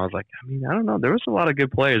game, though. I was like, I don't know. There was a lot of good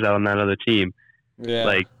players out on that other team.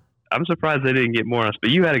 Yeah. I'm surprised they didn't get more on us.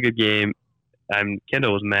 But you had a good game.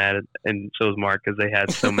 Kendall was mad, and so was Mark, because they had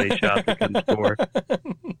so many shots they couldn't score.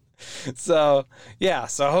 So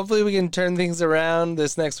hopefully we can turn things around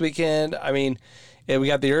this next weekend. I mean, we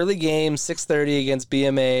got the early game, 6:30 against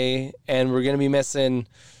BMA, and we're going to be missing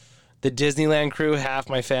the Disneyland crew. Half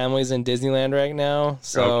my family's in Disneyland right now.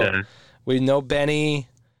 So we know Benny,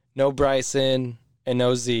 no Bryson, and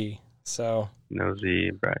no Z. So no Z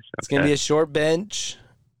and Bryson. It's going to be a short bench.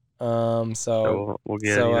 So we'll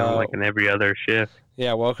get an every other shift.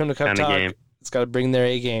 Yeah, welcome to Cup Talk. Game. It's got to bring their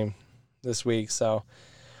A game this week. So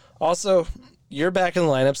also, you're back in the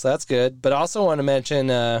lineup, so that's good. But also want to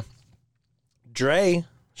mention Dre.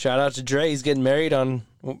 Shout out to Dre. He's getting married on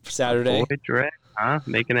Saturday. Boy, Dre,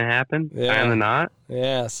 making it happen. Tying the knot.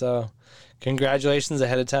 Yeah, so congratulations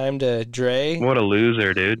ahead of time to Dre. What a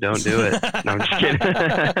loser, dude. Don't do it. No, I'm just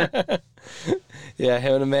kidding. Yeah,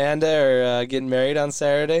 him and Amanda are getting married on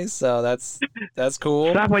Saturday, so that's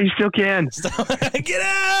cool. Stop while you still can. Get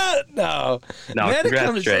out! No,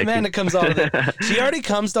 Amanda comes all the. She already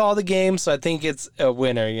comes to all the games, so I think it's a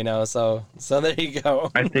winner. So there you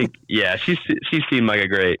go. I think she seemed like a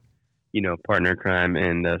great, partner in crime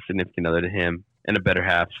and a significant other to him and a better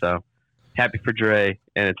half. So happy for Dre,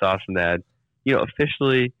 and it's awesome to add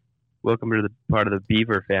officially welcome her to the part of the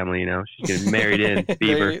Beaver family. She's getting married in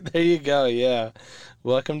Beaver. There you go. Yeah,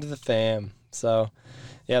 welcome to the fam. So,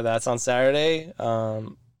 yeah, that's on Saturday.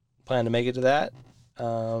 Plan to make it to that.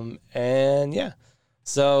 And yeah.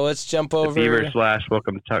 So let's jump over. The Beaver /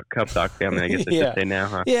 welcome to Cup Talk family, I guess I should say now,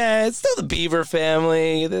 huh? Yeah, it's still the Beaver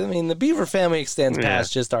family. I mean, the Beaver family extends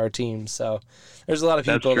past just our team. So there's a lot of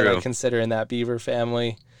people that I consider in that Beaver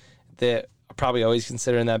family that I probably always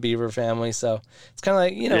consider in that Beaver family. So it's kind of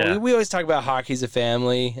like, we always talk about hockey's a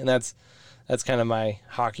family, and that's kind of my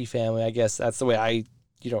hockey family. I guess that's the way I,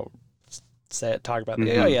 talk about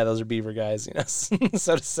it. Oh, yeah, those are Beaver guys,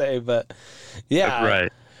 so to say. But, yeah. That's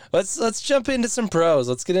right. Let's jump into some pros.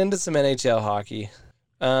 Let's get into some NHL hockey.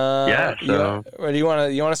 So or do you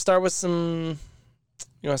want to start with some?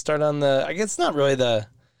 You want to start on the? I guess it's not really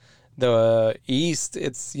the East.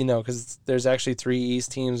 It's because there's actually 3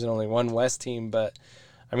 East teams and only 1 West team. But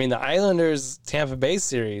I mean the Islanders Tampa Bay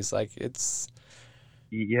series, like it's.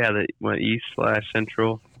 Yeah, the East /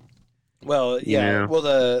 Central. Well, yeah. Well,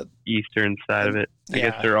 the Eastern side of it. I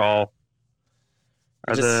guess they're all.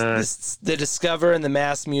 The Discover and the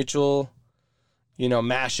Mass Mutual,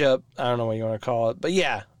 mashup. I don't know what you want to call it. But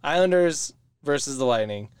yeah, Islanders versus the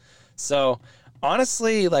Lightning. So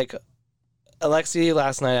honestly, like Alexi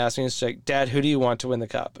last night asked me, she's like, Dad, who do you want to win the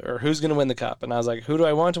cup? Or who's going to win the cup? And I was like, who do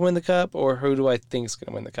I want to win the cup? Or who do I think is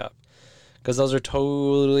going to win the cup? Because those are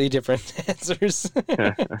totally different answers.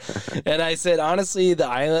 And I said, honestly,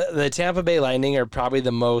 the Tampa Bay Lightning are probably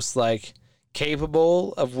the most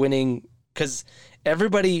capable of winning, because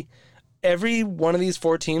every one of these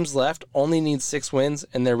 4 teams left only needs 6 wins,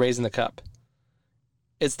 and they're raising the cup.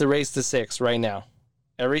 It's the race to 6 right now.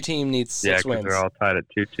 Every team needs 6 wins. Yeah, they're all tied at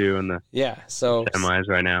 2-2 in the semis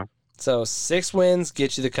right now. So 6 wins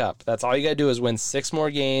get you the cup. That's all you got to do is win 6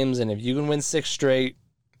 more games, and if you can win 6 straight,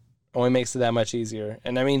 only makes it that much easier.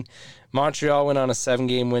 And, I mean, Montreal went on a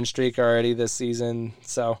 7-game win streak already this season,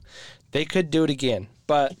 so they could do it again.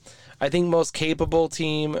 But I think most capable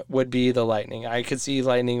team would be the Lightning. I could see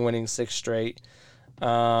Lightning winning 6 straight.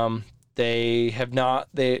 They have not.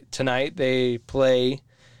 Tonight they play.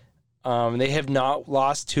 They have not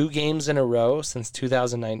lost 2 games in a row since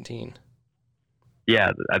 2019.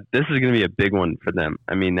 Yeah, this is going to be a big one for them.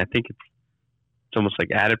 I mean, I think it's almost like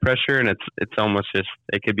added pressure, and it's almost just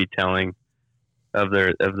it could be telling of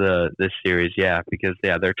this series. Yeah, because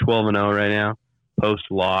they're 12-0 right now post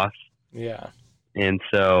loss. Yeah, and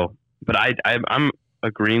so. But I'm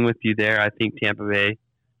agreeing with you there. I think Tampa Bay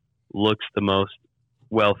looks the most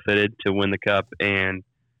well-fitted to win the cup. And,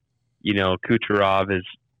 Kucherov is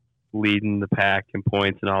leading the pack in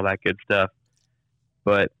points and all that good stuff.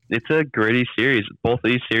 But it's a gritty series. Both of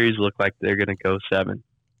these series look like they're going to go 7.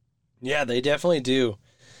 Yeah, they definitely do.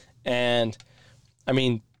 And, I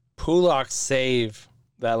mean, Pulak's save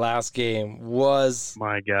that last game was...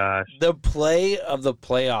 My gosh. The play of the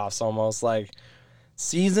playoffs almost,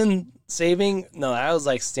 season saving? No, that was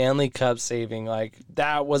like Stanley Cup saving.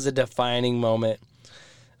 That was a defining moment.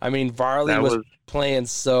 I mean, Varley was playing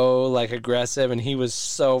so aggressive, and he was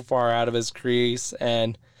so far out of his crease,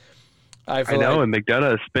 and I know, and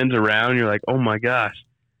McDonough spins around, and you're like, oh my gosh,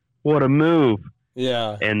 what a move.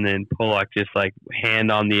 Yeah. And then Pulock just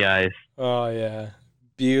hand on the ice. Oh yeah.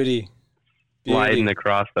 Beauty. Sliding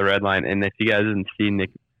across the red line. And if you guys didn't see, Nick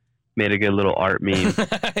made a good little art meme.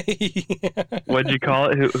 Yeah. What'd you call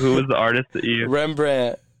it? Who was the artist that you...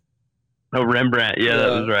 Rembrandt. Oh, Rembrandt. Yeah, that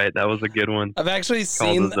was right. That was a good one. I've actually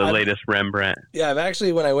seen... the latest Rembrandt. Yeah, I've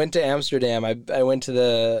actually, when I went to Amsterdam, I went to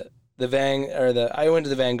the I went to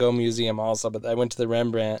the Van Gogh Museum also, but I went to the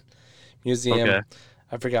Rembrandt Museum. Okay.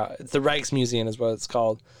 I forgot. It's the Rijksmuseum is what it's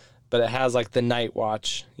called. But it has the night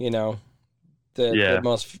watch, the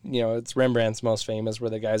most, it's Rembrandt's most famous, where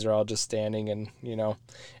the guys are all just standing and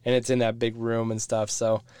it's in that big room and stuff.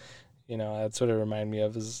 So, that's what it reminded me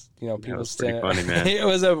of is, people standing. Funny, man. It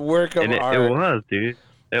was a work of art. It was, dude.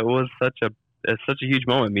 It was such a huge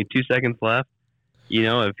moment. I mean, 2 seconds left.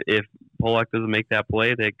 If Pollock doesn't make that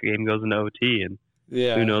play, that game goes into OT, and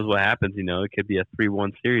who knows what happens? It could be a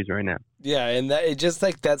 3-1 series right now. Yeah, and that it just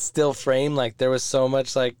that still frame, there was so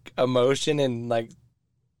much emotion and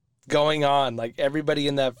going on. Everybody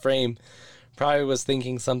in that frame probably was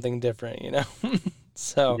thinking something different,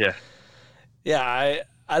 So yeah,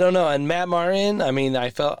 I don't know. And Matt Martin, I mean,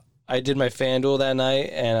 I did my FanDuel that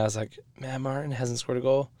night, and I was like, Matt Martin hasn't scored a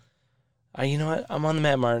goal. You know what? I'm on the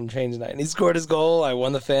Matt Martin train tonight. And he scored his goal. I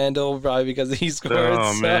won the FanDuel probably because he scored.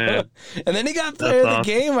 Oh, man. And then he got player That's of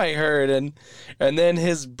the game, I heard. And then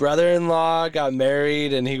his brother-in-law got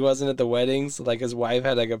married and he wasn't at the wedding. So, like, his wife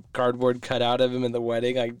had, like, a cardboard cutout of him in the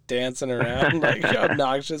wedding, like, dancing around, like,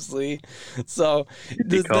 obnoxiously. So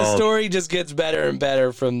the story just gets better and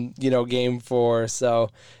better from, game 4.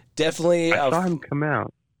 So definitely. I saw him come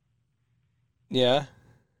out. Yeah.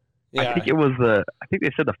 Yeah. I think it was I think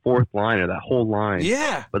they said the fourth line or that whole line.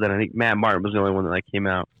 Yeah. But then I think Matt Martin was the only one that came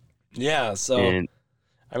out. Yeah. So,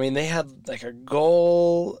 they had like a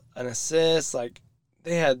goal, an assist. Like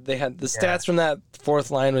they had the stats from that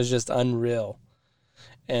fourth line was just unreal.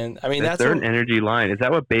 And that's they're an energy line. Is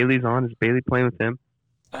that what Bailey's on? Is Bailey playing with him?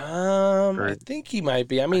 I think he might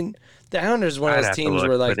be. The Islanders one of those teams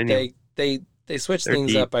where like they switch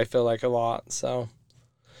things up. I feel like a lot. So.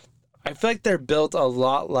 I feel like they're built a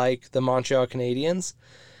lot like the Montreal Canadiens,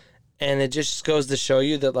 and it just goes to show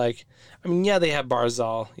you that, like, they have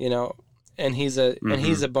Barzal, and he's a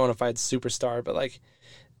bona fide superstar, but like,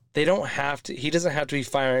 they don't have to. He doesn't have to be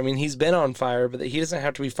firing. He's been on fire, but he doesn't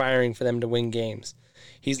have to be firing for them to win games.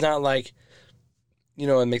 He's not like, a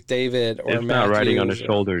McDavid or it's not riding on his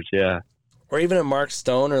shoulders, yeah, or even a Mark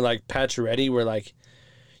Stone or like Pacioretty, where like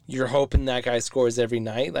you're hoping that guy scores every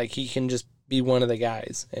night. Like he can just be one of the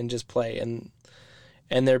guys and just play, and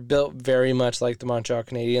they're built very much like the Montreal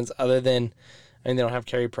Canadiens, other than they don't have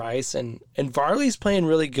Carey Price, and Varley's playing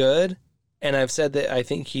really good, and I've said that I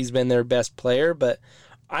think he's been their best player, but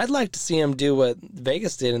I'd like to see him do what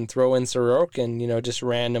Vegas did and throw in Sorokin, just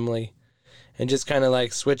randomly and just kind of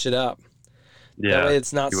like switch it up. Yeah, that way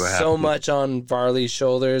it's not so much on Varley's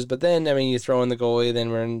shoulders, but then you throw in the goalie, then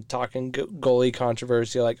we're talking goalie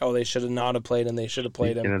controversy, like, oh, they should have not have played him, they should have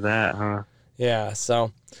played him. Into that, huh? Yeah,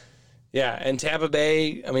 so, and Tampa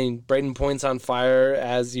Bay, Braden Point's on fire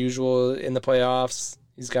as usual in the playoffs.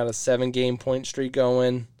 He's got a 7-game point streak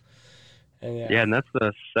going. And and that's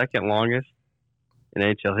the second longest in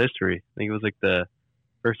NHL history. I think it was like the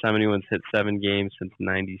first time anyone's hit 7 games since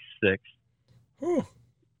 '96. Whew.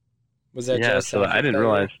 Was that so I didn't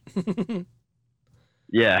realize.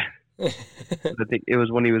 Yeah. I think it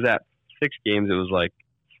was when he was at 6 games, it was like,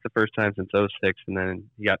 the first time since '06, and then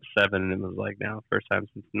he got 7, and it was like now first time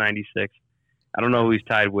since '96. I don't know who he's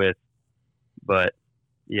tied with, but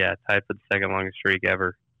tied for the second longest streak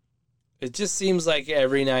ever. It just seems like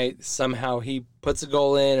every night somehow he puts a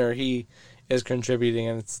goal in or he is contributing,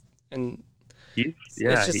 and it's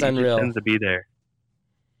just unreal. He tends to be there.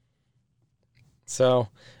 So,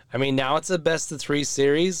 now it's a best of 3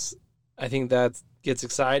 series. I think that gets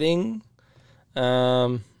exciting.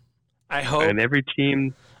 I hope. And every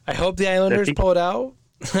team. I hope the Islanders pull it out.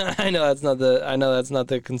 I know that's not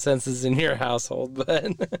the consensus in your household, but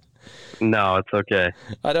no, it's okay.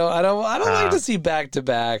 I don't like to see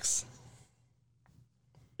back-to-backs.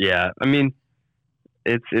 Yeah,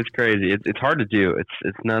 it's crazy. It's hard to do.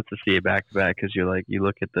 It's nuts to see a back-to-back because you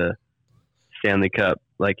look at the Stanley Cup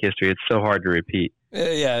history. It's so hard to repeat.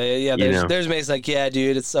 Yeah. There's mates like, yeah,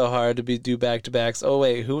 dude, it's so hard to do back-to-backs. Oh,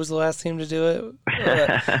 wait, who was the last team to do it?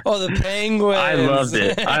 The Penguins. I loved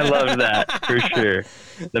it. I loved that, for sure.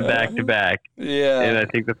 The back-to-back. Yeah. And I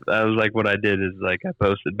think that was like what I did is I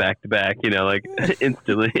posted back-to-back,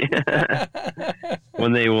 instantly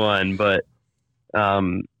when they won. But,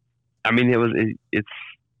 it's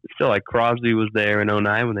still like Crosby was there in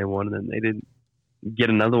 '09 when they won, and then they didn't get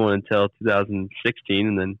another one until 2016,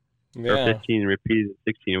 and then or 15 repeated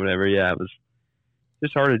 16 or whatever. Yeah, it was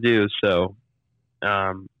just hard to do. So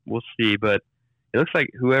we'll see. But it looks like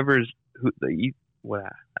the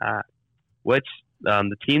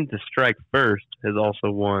team to strike first has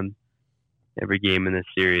also won every game in this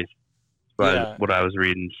series. That's what I was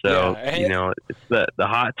reading. So it's the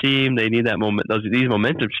hot team. They need that moment. These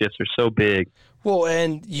momentum shifts are so big. Well,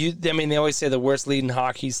 and they always say the worst lead in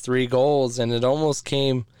hockey is 3 goals, and it almost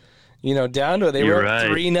came. Down to it. They were up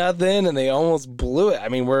 3-0, and they almost blew it.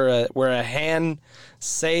 We're a hand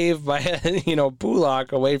save by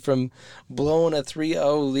Bullock away from blowing a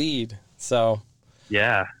 3-0 lead. So,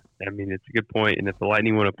 yeah, it's a good point. And if the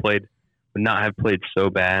Lightning would not have played so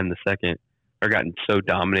bad in the second, or gotten so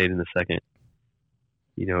dominated in the second,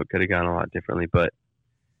 it could have gone a lot differently. But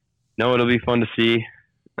no, it'll be fun to see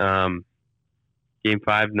Game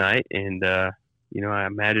 5 night, and I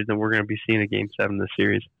imagine that we're going to be seeing a Game 7 this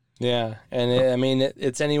series. Yeah, and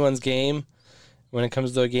it's anyone's game when it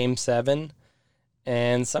comes to a Game 7,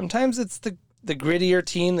 and sometimes it's the grittier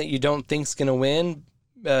team that you don't think's going to win.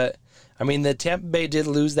 But the Tampa Bay did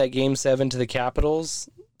lose that Game 7 to the Capitals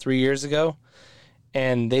 3 years ago,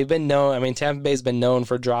 and they've been known. Tampa Bay's been known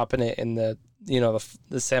for dropping it in the the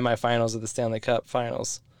semifinals of the Stanley Cup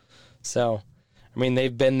Finals. So, I mean,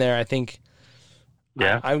 they've been there. I think.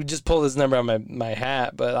 Yeah. I would just pull this number on my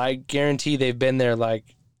hat, but I guarantee they've been there like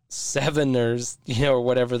 7 or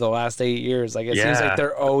whatever the last 8 years. Like it seems like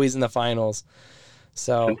they're always in the finals.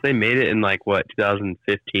 So since they made it in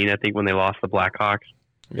 2015, I think when they lost the Blackhawks.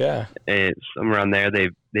 Yeah. And somewhere around there,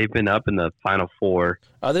 they've been up in the Final Four.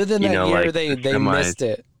 Other than that year, they missed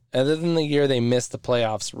it. Other than the year they missed the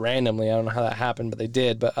playoffs randomly, I don't know how that happened, but they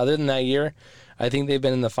did. But other than that year, I think they've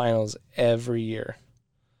been in the finals every year.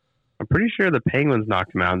 I'm pretty sure the Penguins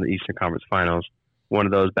knocked them out in the Eastern Conference Finals. One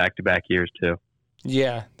of those back-to-back years too.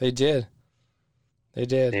 Yeah, they did. They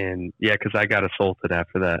did. And yeah, because I got assaulted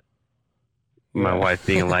after that. My wife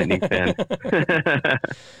being a Lightning fan.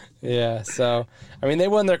 Yeah, so I mean, they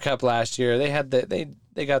won their cup last year. They had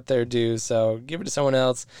they got their due. So give it to someone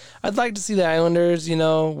else. I'd like to see the Islanders,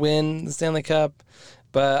 win the Stanley Cup,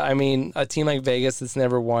 but I mean, a team like Vegas that's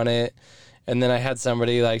never won it. And then I had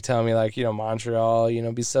somebody tell me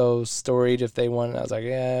Montreal, be so storied if they won. And I was like,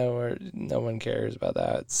 yeah, no one cares about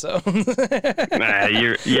that. So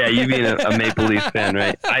you being a Maple Leafs fan,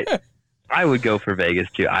 right? I would go for Vegas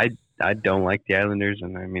too. I don't like the Islanders,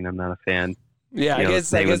 and I mean I'm not a fan. Yeah, I guess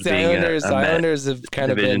the Islanders have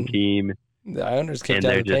kind of been team. The Islanders kicked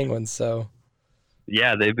out the Penguins, so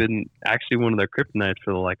yeah, they've been actually one of their kryptonites for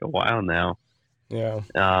a while now. Yeah.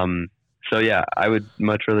 So yeah, I would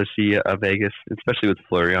much rather see a Vegas, especially with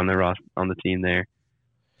Fleury on the team there.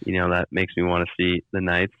 That makes me want to see the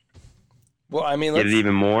Knights. Well, I mean, get it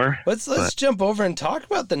even more. Let's jump over and talk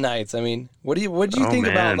about the Knights. I mean, what do you think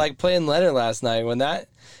about playing Leonard last night?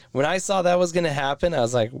 When I saw that was going to happen, I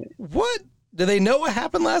was like, what? Do they know what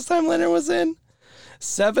happened last time Leonard was in?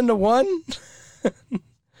 7-1?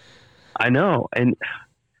 I know. And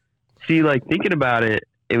see, thinking about it,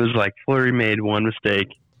 it was Fleury made one mistake.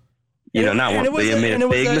 Not one, but he made a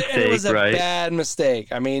big mistake, right? It was a bad mistake.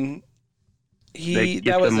 I mean,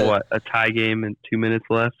 that was a tie game and 2 minutes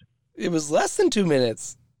left? It was less than 2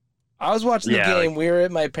 minutes. I was watching the game. We were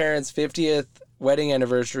at my parents' 50th wedding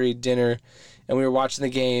anniversary dinner, and we were watching the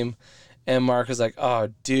game. And Mark was like, "Oh,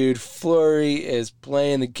 dude, Fleury is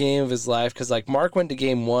playing the game of his life." Because Mark went to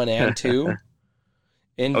game 1 and 2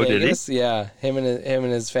 in Vegas. Did he? Yeah, him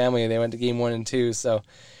and his family, they went to game 1 and 2 . So,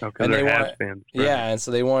 and they're Habs fans. Right? Yeah, and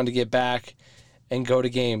so they wanted to get back and go to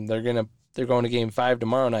game. They're going to game 5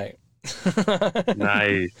 tomorrow night.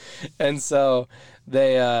 Nice. And so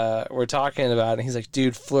they were talking about it. And he's like,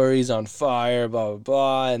 "Dude, Fleury's on fire." Blah blah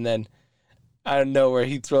blah. And then out of nowhere,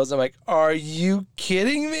 he throws. I'm like, "Are you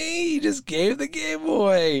kidding me? He just gave the game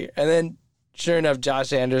away." And then, sure enough,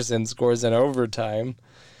 Josh Anderson scores in overtime.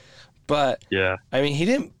 But yeah, I mean, he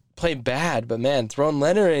didn't play bad. But man, throwing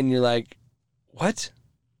Leonard in, you're like, what?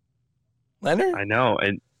 Leonard? I know,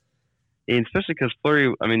 and especially because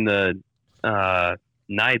Fleury. I mean, the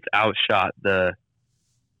Knights outshot the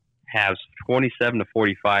Habs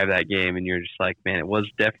 27-45 that game, and you're just like, man, it was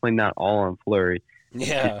definitely not all on Fleury.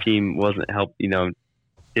 Yeah, his team wasn't helped,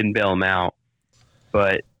 didn't bail him out.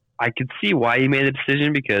 But I could see why he made the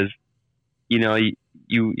decision because,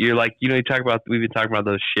 you're like, you talk about, we've been talking about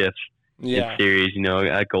those shifts in series.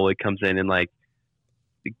 A goalie comes in and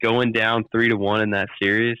going down 3-1 in that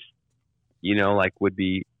series, would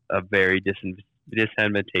be a very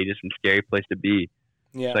disadvantageous and scary place to be.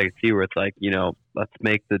 Yeah, so I can see where it's let's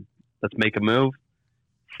make a move,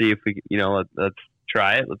 see if we, let's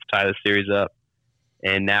try it, let's tie the series up.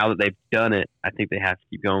 And now that they've done it, I think they have to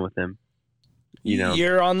keep going with him.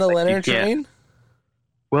 You're on the Leonard train?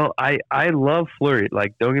 Well, I love Fleury.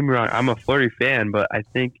 Don't get me wrong, I'm a Fleury fan, but I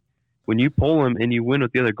think when you pull him and you win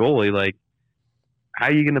with the other goalie, how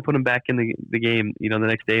are you going to put him back in the game, the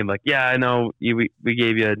next day? I'm like, yeah, I know we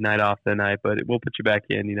gave you a night off tonight, but we'll put you back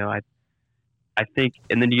in. I think,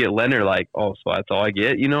 and then you get Leonard oh, so that's all I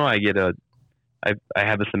get? I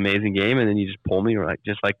have this amazing game, and then you just pull me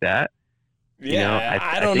just like that. Yeah,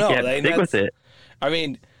 I don't know. Stick with it. I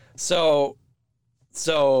mean, so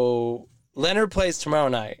Leonard plays tomorrow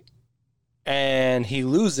night, and he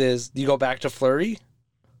loses. Do you go back to Fleury?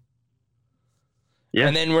 Yeah.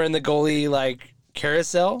 And then we're in the goalie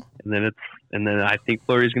carousel. And then I think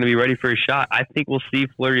Fleury's going to be ready for a shot. I think we'll see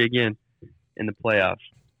Fleury again in the playoffs.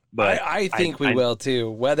 But I think we will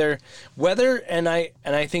too. Whether and I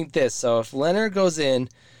think this. So if Leonard goes in,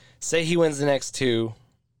 say he wins the next 2.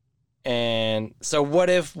 And so what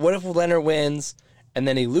if Leonard wins and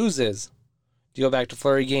then he loses? Do you go back to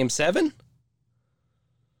Fleury game 7?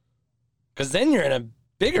 Because then you're in a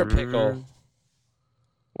bigger pickle.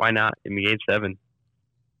 Why not in game 7?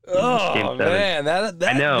 Oh, man.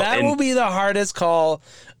 That will be the hardest call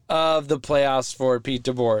of the playoffs for Pete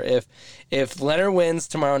DeBoer. If Leonard wins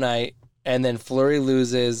tomorrow night and then Fleury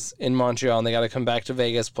loses in Montreal and they got to come back to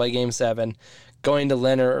Vegas, play Game 7, going to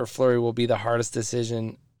Leonard or Fleury will be the hardest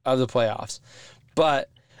decision of the playoffs. But,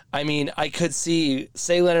 I mean, I could say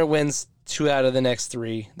Leonard wins 2 out of the next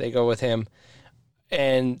 3. They go with him.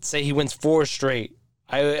 And say he wins 4 straight.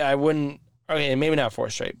 I wouldn't, okay, maybe not 4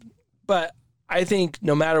 straight. But I think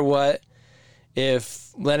no matter what,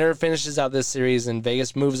 if Leonard finishes out this series and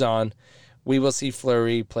Vegas moves on, we will see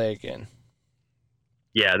Fleury play again.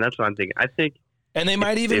 Yeah, and that's what I'm thinking. I think, and they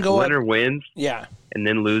might even if go Leonard up, wins, yeah, and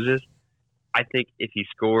then loses, I think if they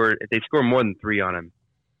score more than 3 on him,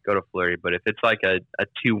 go to Fleury. But if it's like a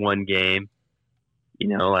 2-1 game, you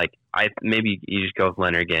know, like maybe you just go with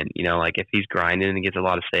Leonard again. You know, like if he's grinding and gets a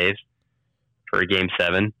lot of saves for a Game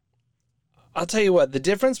 7. I'll tell you what, the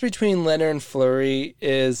difference between Leonard and Fleury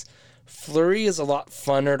is a lot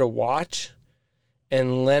funner to watch.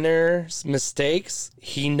 And Leonard's mistakes,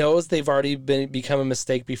 he knows they've already become a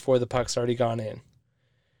mistake before the puck's already gone in.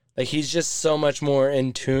 Like he's just so much more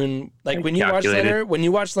in tune. Like when you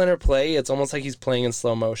watch Leonard play, it's almost like he's playing in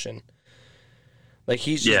slow motion. Like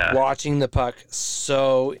he's just watching the puck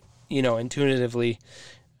so, you know, intuitively.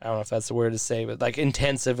 I don't know if that's the word to say, but like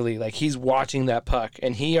intensively. Like he's watching that puck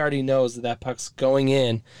and he already knows that puck's going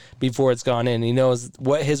in before it's gone in. He knows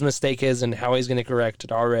what his mistake is and how he's going to correct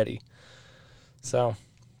it already. So,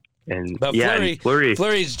 but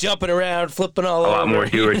Fleury's jumping around, flipping all over. A lot more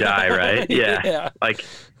do or die, right? Yeah. Like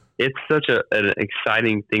it's such an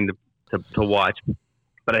exciting thing to watch,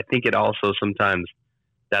 but I think it also sometimes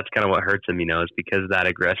that's kind of what hurts him, you know, is because of that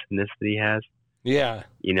aggressiveness that he has. Yeah.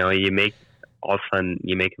 You know, all of a sudden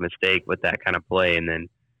you make a mistake with that kind of play and then,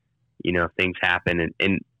 you know, things happen.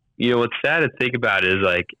 And you know, what's sad to think about is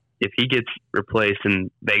like, if he gets replaced and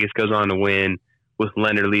Vegas goes on to win with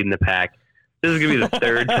Leonard leading the pack, this is going to be the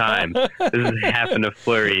 3rd time this has happened to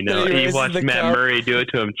Fleury. You know, he watched Matt Murray do it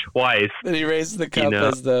to him twice. Then he raises the cup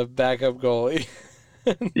as the backup goalie.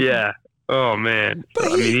 Yeah. Oh, man.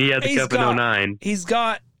 But he had the cup in 2009. He's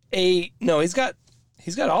got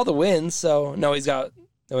all the wins. So,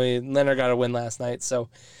 Leonard got a win last night. So,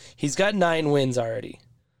 he's got 9 wins already.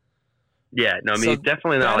 Yeah. No, I mean, he's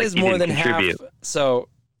definitely not like he didn't contribute. Half. So,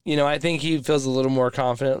 you know, I think he feels a little more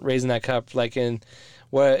confident raising that cup. Like in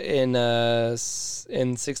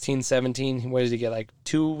 16, 17, what did he get? Like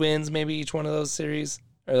 2 wins maybe each one of those series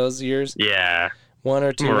or those years? Yeah. 1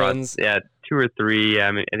 or 2 wins. Yeah, 2 or 3.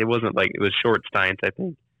 I mean, and it wasn't like, it was short stints, I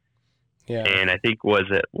think. Yeah. And I think was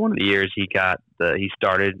it one of the years he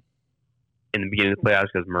started in the beginning of the playoffs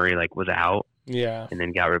because Murray like was out. Yeah. And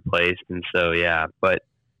then got replaced. And so, yeah, but,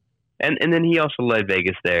 and then he also led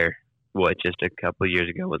Vegas there, just a couple of years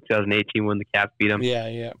ago with 2018 when the Caps beat him. Yeah.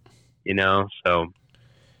 Yeah. You know, so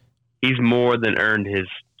he's more than earned his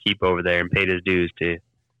keep over there and paid his dues to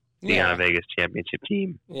be on a Vegas championship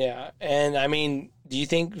team. Yeah. And I mean, do you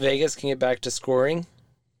think Vegas can get back to scoring?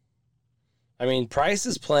 I mean, Price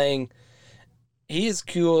is playing. He is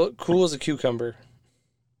cool as a cucumber.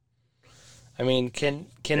 I mean, can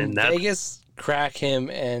Vegas crack him?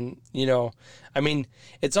 And, you know, I mean,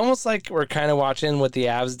 it's almost like we're kind of watching what the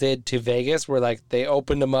Avs did to Vegas, where like they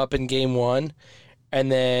opened them up in Game 1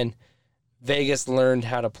 and then Vegas learned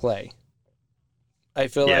how to play. I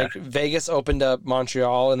feel like Vegas opened up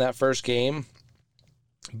Montreal in that first game,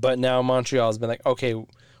 but now Montreal has been like, okay,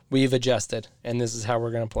 we've adjusted, and this is how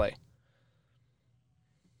we're going to play.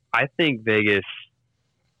 I think Vegas,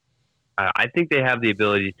 I think they have the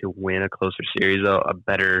ability to win a closer series, though, a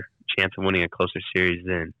better chance of winning a closer series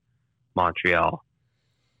than Montreal.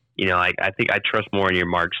 You know, I think I trust more in your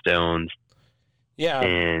Mark Stones.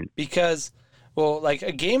 Yeah, because... Well, like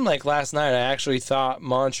a game like last night, I actually thought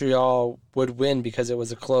Montreal would win because it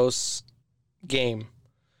was a close game.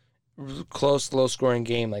 Close, low-scoring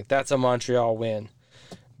game. Like, that's a Montreal win.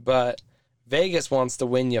 But Vegas wants to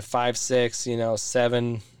win you 5-6, you know,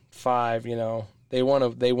 7-5, you know. They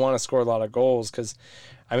want to score a lot of goals because,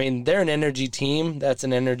 I mean, they're an energy team. That's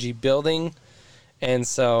an energy building. And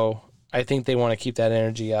so I think they want to keep that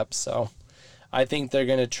energy up. So I think they're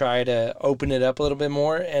going to try to open it up a little bit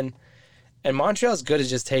more. And Montreal's good at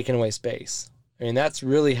just taking away space. I mean, that's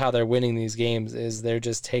really how they're winning these games, is they're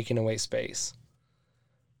just taking away space.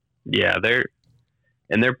 Yeah, they're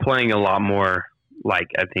playing a lot more like,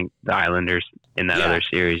 I think, the Islanders in that other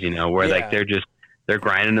series, you know, where like they're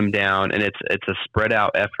grinding them down, and it's a spread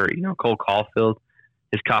out effort. You know, Cole Caulfield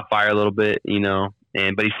has caught fire a little bit, you know,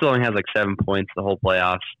 but he still only has like 7 points the whole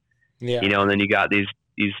playoffs. Yeah. You know, and then you got these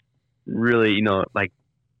really, you know, like,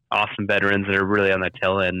 awesome veterans that are really on the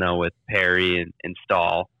tail end, though, with Perry and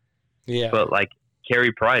Stahl. Yeah. But, like,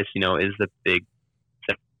 Carey Price, you know, is the big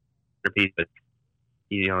masterpiece, but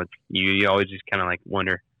you always just kind of like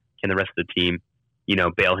wonder, can the rest of the team,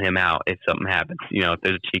 bail him out if something happens? If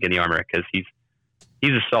there's a chink in the armor, because he's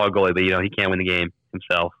a solid goalie, but he can't win the game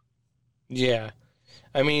himself. Yeah,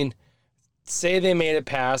 I mean, say they made it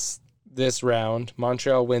past this round,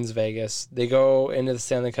 Montreal wins Vegas, they go into the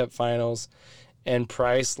Stanley Cup Finals, and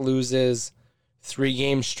Price loses 3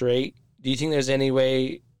 games straight. Do you think there's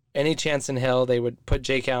any chance in hell they would put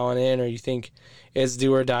Jake Allen in, or you think it's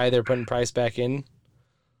do or die, they're putting Price back in?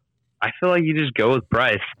 I feel like you just go with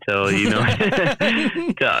Price till till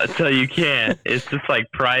you can't. It's just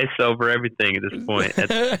like Price over everything at this point.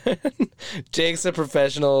 Jake's a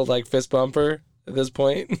professional fist bumper at this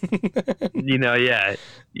point. Yeah.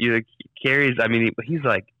 Carey's. I mean,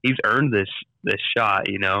 he's earned this shot.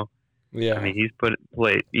 Yeah. I mean, he's put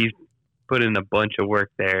in a bunch of work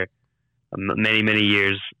there, many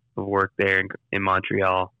years of work there in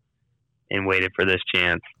Montreal, and waited for this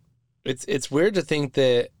chance. It's weird to think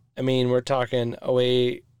that. I mean, we're talking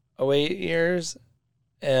 08 years,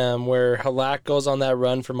 where Halak goes on that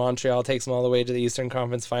run for Montreal, takes them all the way to the Eastern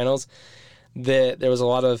Conference Finals. That there was a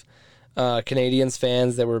lot of Canadiens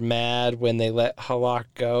fans that were mad when they let Halak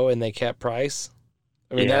go and they kept Price.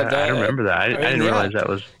 I mean, I remember that. I didn't realize that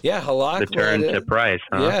was Halak the turn to Price.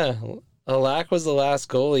 Huh? Yeah, Halak was the last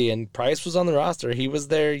goalie, and Price was on the roster. He was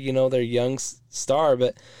their young star,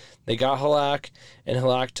 but they got Halak, and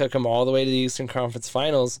Halak took him all the way to the Eastern Conference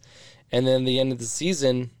Finals, and then at the end of the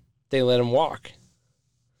season, they let him walk.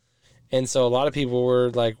 And so a lot of people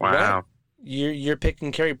were like, "Wow, what? You're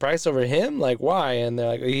picking Carey Price over him? Like, why?" And they're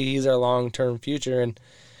like, "He's our long-term future." And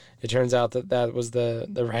it turns out that was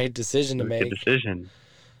the right decision to make. Good decision.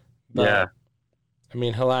 But, yeah. I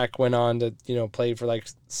mean, Halak went on to play for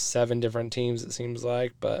 7 different teams. It seems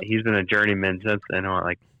like, but he's been a journeyman since then.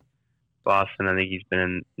 Boston, I think he's been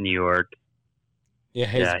in New York. Yeah,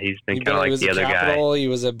 he's been kind of like the other guy. He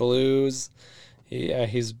was at Blues.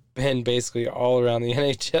 He's been basically all around the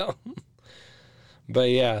NHL.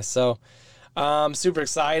 But yeah, so I'm super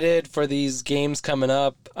excited for these games coming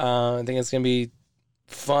up. I think it's going to be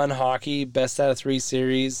fun hockey, best out of 3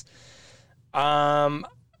 series.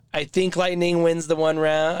 I think Lightning wins the 1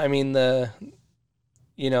 round. I mean, the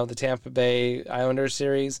Tampa Bay Islanders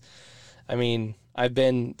series. I mean, I've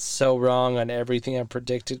been so wrong on everything I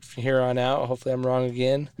predicted from here on out. Hopefully I'm wrong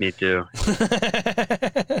again. Me too.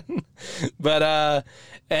 But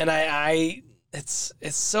it's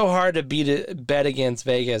so hard to bet against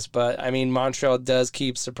Vegas, but I mean, Montreal does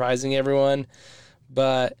keep surprising everyone,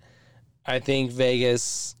 but I think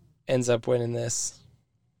Vegas ends up winning this.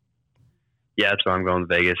 Yeah, that's why I'm going with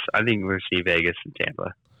Vegas. I think we'll see Vegas and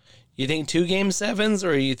Tampa. You think 2 Game 7s,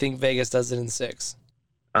 or you think Vegas does it in 6?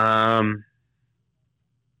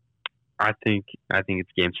 I think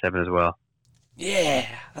it's Game 7 as well. Yeah,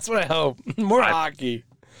 that's what I hope. More hockey.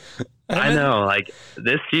 I know,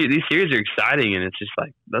 these series are exciting, and it's just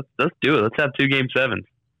let's do it. Let's have 2 Game 7s.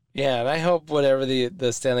 Yeah, and I hope whatever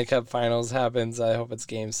the Stanley Cup Finals happens, I hope it's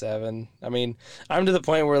Game 7. I mean, I'm to the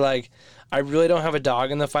point where I really don't have a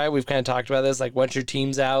dog in the fight. We've kind of talked about this. Once your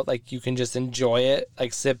team's out, you can just enjoy it.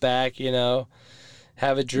 Sit back,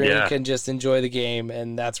 have a drink and just enjoy the game.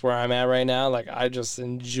 And that's where I'm at right now. I'm just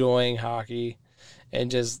enjoying hockey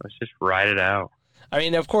and let's just ride it out. I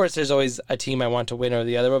mean, of course, there's always a team I want to win over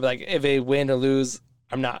the other, but if they win or lose,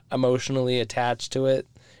 I'm not emotionally attached to it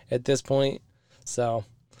at this point. So,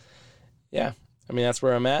 yeah, I mean, that's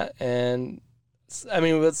where I'm at. And I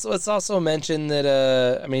mean, let's also mention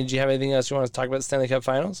that. I mean, do you have anything else you want to talk about the Stanley Cup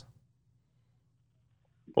Finals?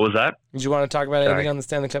 What was that? Did you want to talk about anything on the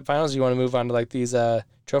Stanley Cup Finals? Or you want to move on to these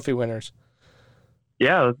trophy winners?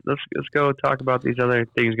 Yeah, let's go talk about these other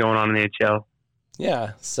things going on in the NHL.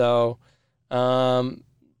 Yeah, so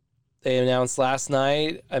they announced last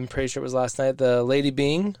night. I'm pretty sure it was last night. The Lady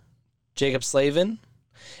Byng, Jacob Slavin.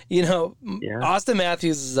 Austin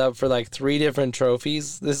Matthews is up for 3 different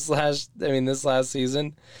trophies this last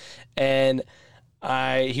season, and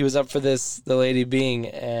he was up for the Lady Byng,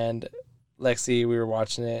 and Lexi, we were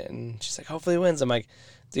watching it, and she's like, hopefully he wins. I'm like,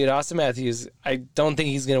 dude, Austin Matthews, I don't think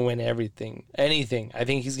he's gonna win anything. I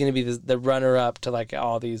think he's gonna be the runner up to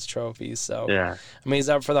all these trophies. So yeah, I mean, he's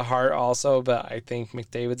up for the Hart also, but I think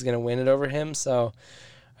McDavid's gonna win it over him. So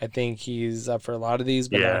I think he's up for a lot of these,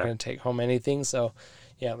 but not gonna take home anything. So.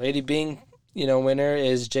 Yeah, Lady Byng, winner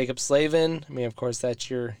is Jacob Slavin. I mean, of course, that's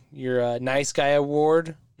your nice guy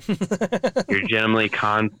award. Your gentlemanly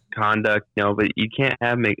conduct, but you can't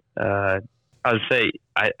have I would say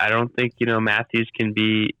I don't think Matthews can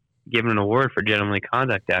be given an award for gentlemanly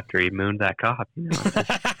conduct after he mooned that cop.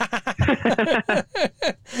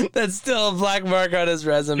 That's still a black mark on his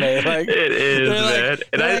resume. It is, man.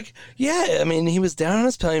 And like, yeah, I mean, he was down on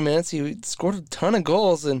his playing minutes. He scored a ton of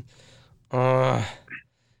goals, and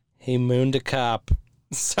he mooned a cop.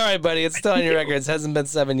 Sorry, buddy. It's still on your records. It hasn't been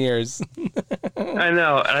 7 years. I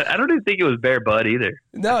know. I don't even think it was bare butt either.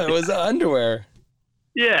 No, it was underwear.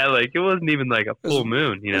 Yeah, like it wasn't even like a full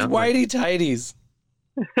moon, you know. It was whitey tighties.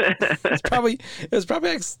 It was probably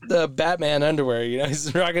like the Batman underwear. You know,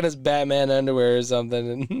 he's rocking his Batman underwear or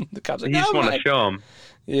something, and the cops are like, you just want to show him.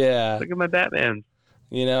 Yeah. Look at my Batman.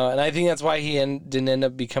 You know, and I think that's why he didn't end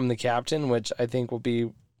up becoming the captain, which I think will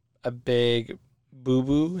be a big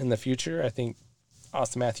boo-boo in the future. I think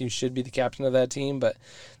Austin Matthews should be the captain of that team, but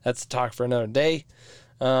that's a talk for another day.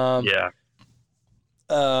 Yeah.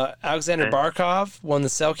 Alexander Barkov won the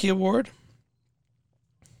Selke Award.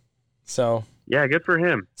 So yeah, good for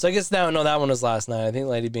him. So I guess that one was last night. I think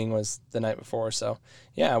Lady Byng was the night before. So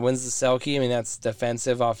yeah, wins the Selke. I mean, that's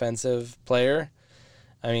defensive, offensive player.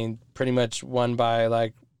 I mean, pretty much won by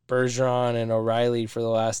like Bergeron and O'Reilly for the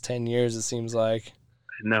last 10 years. It seems like.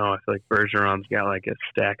 No, I feel like Bergeron's got like a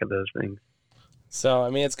stack of those things. So, I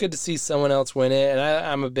mean, it's good to see someone else win it. And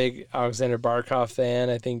I'm a big Alexander Barkov fan.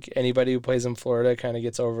 I think anybody who plays in Florida kind of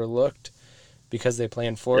gets overlooked because they play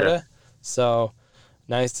in Florida. Yeah. So,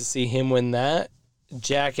 nice to see him win that.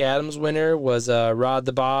 Jack Adams' winner was Rod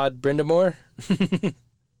the Bod Brindamore.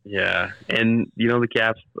 Yeah. And, you know,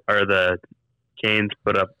 the Canes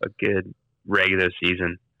put up a good regular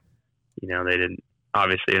season. You know, they didn't.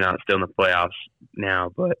 Obviously, they're not still in the playoffs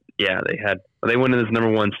now. But, yeah, they went in this number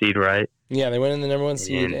 1 seed, right? Yeah, they went in the number 1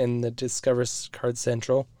 seed in the Discover Card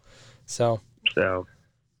Central. And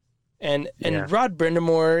Rod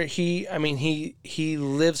Brindamore, he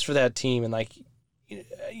lives for that team, and like,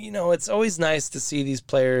 you know, it's always nice to see these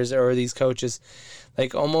players or these coaches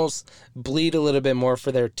like almost bleed a little bit more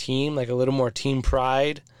for their team, like a little more team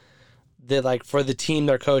pride. That like for the team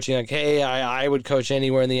they're coaching, like, hey, I would coach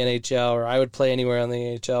anywhere in the NHL or I would play anywhere in the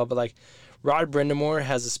NHL, but like Rod Brindamore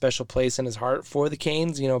has a special place in his heart for the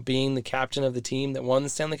Canes, you know, being the captain of the team that won the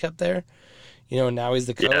Stanley Cup there. You know, now he's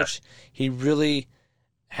the coach. Yeah. He really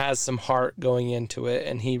has some heart going into it,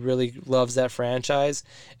 and he really loves that franchise.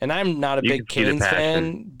 And I'm not a big Canes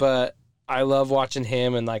fan, but I love watching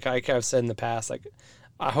him. And like I've said in the past, like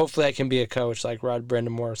hopefully I can be a coach like Rod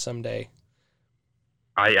Brindamore someday.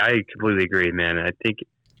 I completely agree, man. I think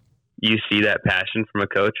you see that passion from a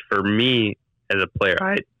coach. For me, as a player,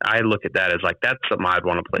 I look at that as like that's something I'd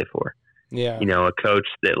want to play for. Yeah. You know, a coach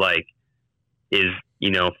that like is,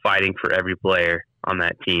 you know, fighting for every player on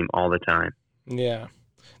that team all the time. Yeah.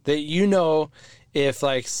 That, you know, if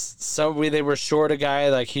like they were short a guy,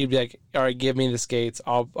 like he'd be like, all right, give me the skates,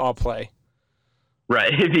 I'll play.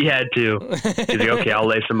 Right, if he had to. He's like, okay, I'll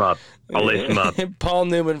lace him up. Paul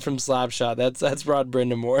Newman from Slapshot. That's Rod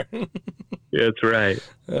Brindamore. Yeah, that's right.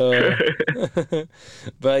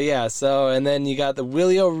 But yeah, so, and then you got the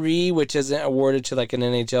Willie O'Ree, which isn't awarded to like an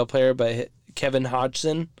NHL player, but Kevin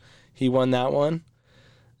Hodgson, he won that one.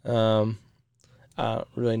 I don't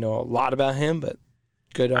really know a lot about him, but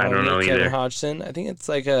good on Kevin Hodgson. I think it's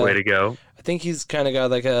like a way to go. I think he's kind of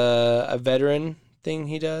got like a veteran thing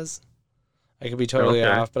he does. I could be totally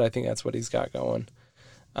off, but I think that's what he's got going.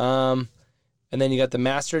 And then you got the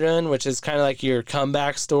Masterton, which is kind of like your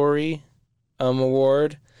comeback story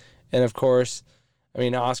award. And, of course, I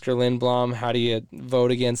mean, Oscar Lindblom, how do you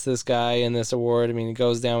vote against this guy in this award? I mean, he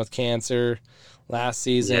goes down with cancer last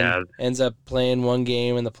season, ends up playing one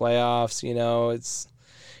game in the playoffs, you know.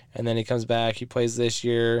 And then he comes back, he plays this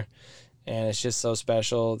year, and it's just so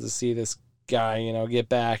special to see this guy, you know, get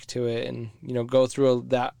back to it and, you know, go through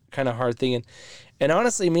that kind of hard thing. And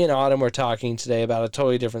honestly, me and Autumn were talking today about a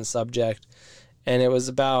totally different subject, and it was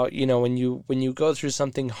about, you know, when you go through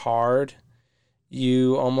something hard,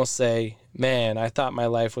 you almost say, man, I thought my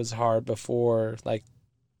life was hard before, like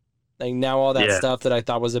now all that stuff that I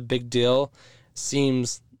thought was a big deal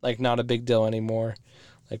seems like not a big deal anymore.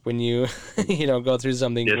 Like when you you know, go through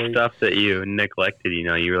something, stuff that you neglected, you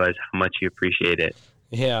know, you realize how much you appreciate it.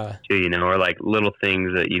 Yeah. Too, you know, or like little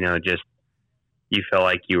things that, you know, just you felt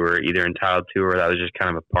like you were either entitled to or that was just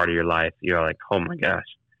kind of a part of your life. You're like, oh my gosh,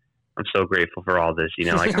 I'm so grateful for all this. You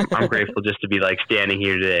know, like I'm grateful just to be like standing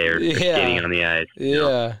here today or skating on the ice. Yeah.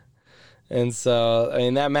 Know? And so, I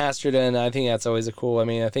mean, that Masterton, I think that's always a cool. I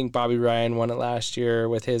mean, I think Bobby Ryan won it last year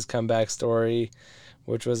with his comeback story,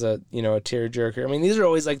 which was a tearjerker. I mean, these are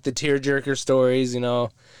always like the tearjerker stories, you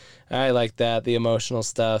know. I like that, the emotional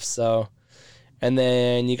stuff. So, and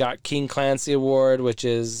then you got King Clancy Award, which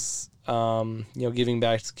is, you know, giving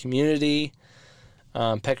back to the community.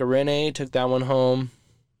 Pekka Rinne took that one home.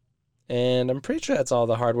 And I'm pretty sure that's all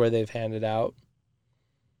the hardware they've handed out.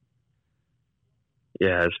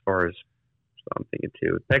 Yeah, as far as So I'm thinking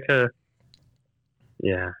too. Pekka,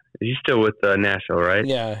 yeah. He's still with Nashville, right?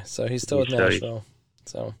 Yeah, so he's still with Nashville.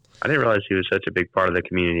 So I didn't realize he was such a big part of the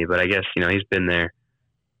community, but I guess, he's been there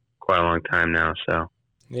quite a long time now, so.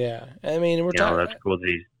 Yeah. I mean, we're talking. That's cool that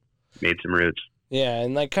he's made some roots. Yeah,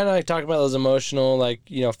 and kind of talking about those emotional,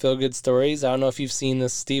 feel-good stories. I don't know if you've seen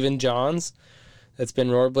this Stephen Johns that's been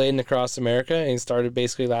rollerblading across America, and he started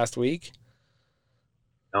basically last week.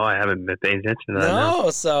 No, I haven't been paying attention to that. No,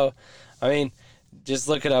 so, I mean, just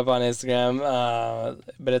look it up on Instagram,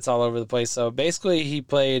 but it's all over the place. So basically he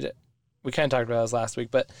played, we kind of talked about this last week,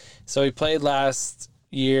 but so he played last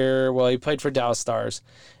year, he played for Dallas Stars,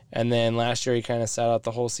 and then last year he kind of sat out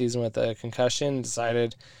the whole season with a concussion,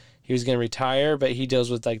 decided he was going to retire, but he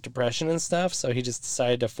deals with depression and stuff, so he just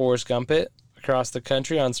decided to Forrest Gump it across the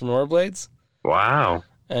country on some rollerblades. Wow.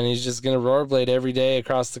 And he's just going to rollerblade every day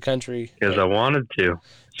across the country. Because I wanted to.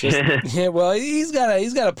 Yeah, well, he's got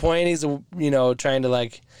a point. He's trying to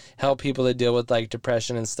help people that deal with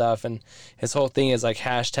depression and stuff, and his whole thing is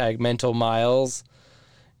hashtag mental miles.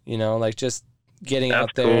 Just getting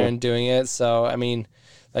out there and doing it. So I mean,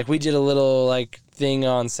 we did a little thing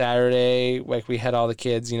on Saturday. We had all the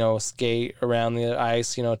kids skate around the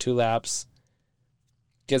ice 2 laps,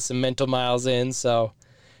 get some mental miles in. So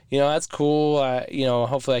that's cool.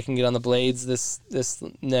 Hopefully I can get on the blades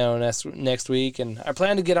next week. And I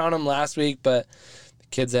planned to get on them last week, but the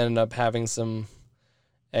kids ended up having some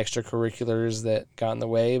extracurriculars that got in the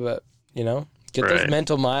way. But, get those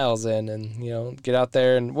mental miles in and, get out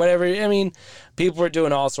there and whatever. I mean, people are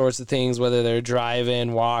doing all sorts of things, whether they're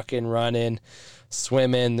driving, walking, running,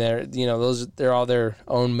 swimming. They're all their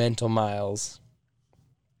own mental miles.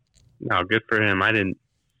 No, good for him. I didn't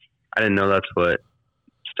know that's what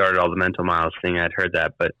started all the mental miles thing. I'd heard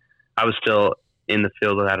that, but I was still in the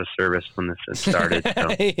field out of service when this started.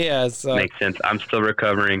 So yeah, so makes sense. I'm still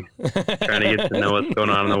recovering, trying to get to know what's going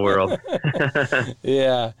on in the world.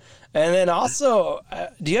 Yeah, and then also,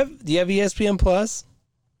 do you have ESPN Plus?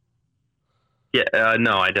 Yeah,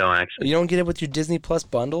 no, I don't actually. You don't get it with your Disney Plus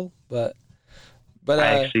bundle, but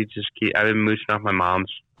I actually I've been mooching off my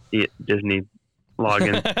mom's Disney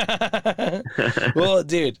login. Well,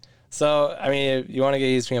 dude. So, I mean, if you want to get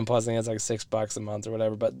ESPN Plus, I think it's $6 a month or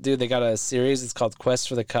whatever. But, dude, they got a series. It's called Quest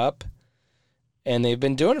for the Cup. And they've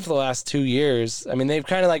been doing it for the last 2 years. I mean, they've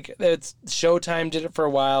kind of it's Showtime did it for a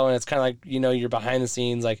while. And it's kind of you're behind the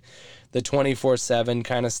scenes, the 24/7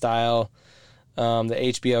 kind of style. The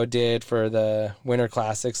HBO did for the Winter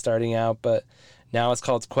Classic starting out. But now it's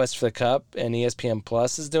called Quest for the Cup. And ESPN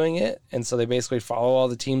Plus is doing it. And so they basically follow all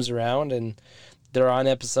the teams around. And they're on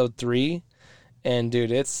episode 3. And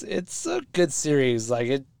dude, it's a good series.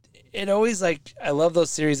 It always I love those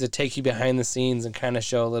series that take you behind the scenes and kind of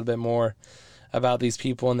show a little bit more about these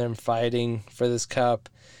people and them fighting for this cup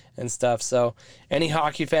and stuff. So any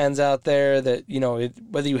hockey fans out there that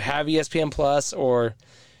whether you have ESPN Plus or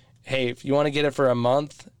hey, if you want to get it for a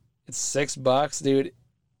month, it's $6, dude.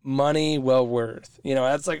 Money well worth.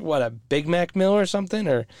 That's what, a Big Mac meal or something,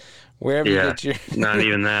 or wherever you get your not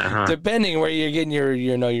even that, huh? Depending where you're getting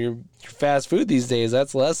your fast food these days,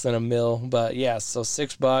 that's less than a meal. But yeah, so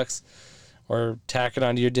 $6 or tack it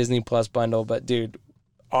onto your Disney Plus bundle. But dude,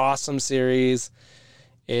 awesome series.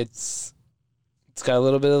 It's got a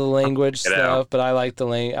little bit of the language stuff, but I like the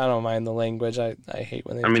I don't mind the language. I hate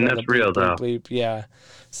when they. I mean, that's real though. Bleep. Yeah,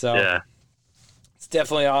 so it's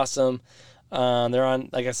definitely awesome. They're on,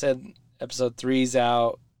 like I said, episode 3's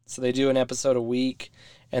out, so they do an episode a week,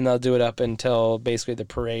 and they'll do it up until basically the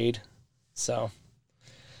parade. So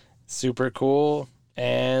super cool,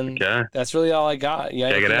 and that's really all I got. You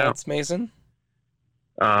got anything else, Mason?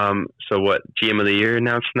 So what GM of the year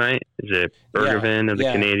announced tonight? Is it Bergevin of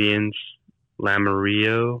the Canadians,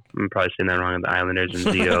 Lamarillo? I'm probably saying that wrong. Of the Islanders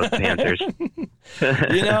and Zito of the Panthers.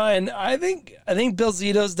 And I think Bill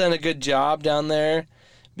Zito's done a good job down there.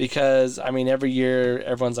 Because, I mean, every year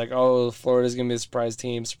everyone's like, oh, Florida's going to be a surprise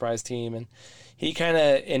team. And he kind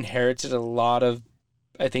of inherited a lot of,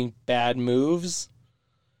 I think, bad moves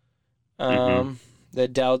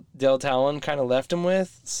that Del Talon kind of left him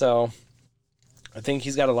with. So I think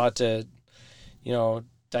he's got a lot to,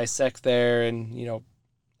 dissect there and,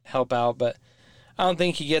 help out. But I don't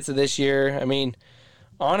think he gets it this year. I mean,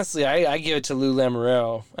 honestly, I give it to Lou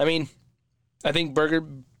Lamoriello. I mean, I think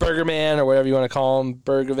Burgerman, or whatever you want to call him,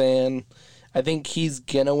 Bergevin, I think he's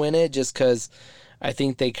going to win it just because I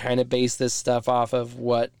think they kind of base this stuff off of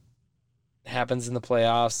what happens in the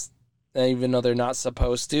playoffs, even though they're not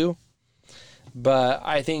supposed to. But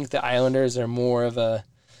I think the Islanders are more of a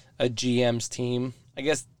GM's team. I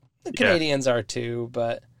guess the Canadians are too,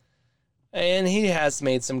 but And he has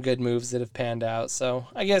made some good moves that have panned out. So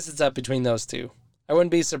I guess it's up between those two. I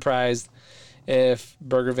wouldn't be surprised if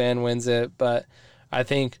Bergevin wins it, but I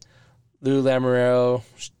think Lou Lamoriello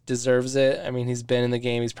deserves it. I mean, he's been in the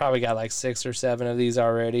game. He's probably got like 6 or 7 of these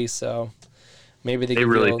already, so maybe they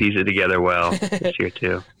really piece it together well this year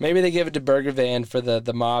too. Maybe they give it to Bergevin for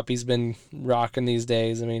the mop he's been rocking these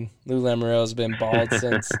days. I mean, Lou Lamoriello's been bald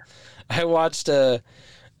since. I watched an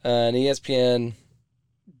ESPN.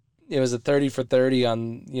 It was a 30 for 30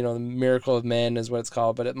 on, the Miracle of Men is what it's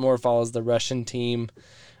called, but it more follows the Russian team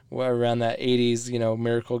around that 80s,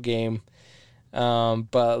 Miracle game.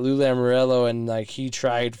 But Lou Lamoriello, and he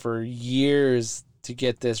tried for years to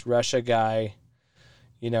get this Russia guy,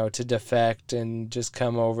 to defect and just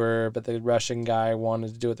come over, but the Russian guy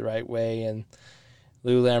wanted to do it the right way, and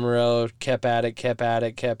Lou Lamoriello kept at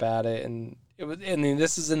it, and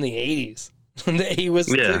this is in the 80s. He was,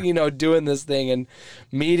 doing this thing and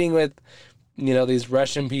meeting with, these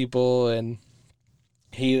Russian people, and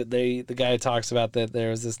the guy talks about that there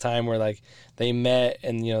was this time where they met,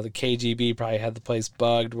 and the KGB probably had the place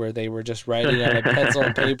bugged where they were just writing on a pencil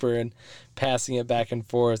and paper and passing it back and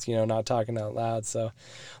forth, not talking out loud. So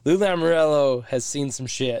Lou Lamoriello has seen some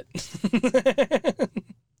shit. This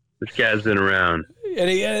guy's been around. And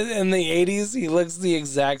in the 80s, he looks the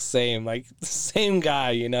exact same, the same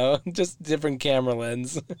guy, just different camera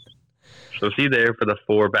lens. So is he there for the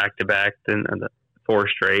 4 back-to-back, then the 4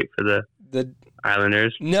 straight for the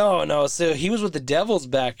Islanders? No. So he was with the Devils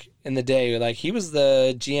back in the day. He was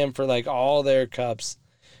the GM for all their cups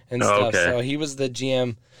and stuff. Okay. So he was the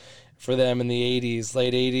GM for them in the 80s,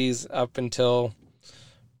 late 80s, up until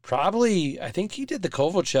probably, I think he did the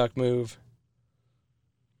Kovalchuk move.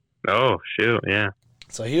 Oh, shoot, yeah.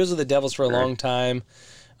 So he was with the Devils for a long time.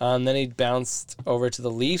 Then he bounced over to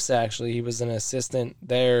the Leafs, actually. He was an assistant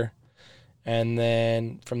there. And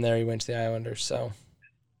then from there he went to the Islanders. So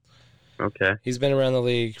okay, he's been around the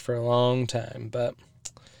league for a long time. But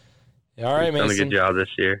all right, Mason. Done a good job this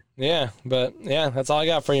year. Yeah, but that's all I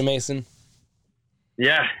got for you, Mason.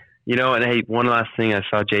 Yeah, and hey, one last thing. I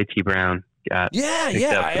saw JT Brown got picked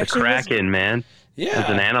up for the Kraken, man. Yeah, as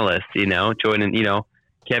an analyst, joining,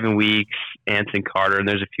 Kevin Weeks, Anson Carter, and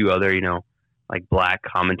there's a few other, black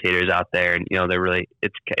commentators out there, and they're really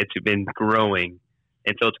it's been growing,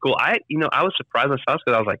 and so it's cool. I was surprised myself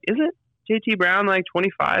because I was like, isn't JT Brown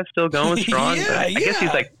 25 still going strong? I guess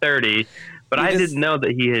he's 30, but I didn't know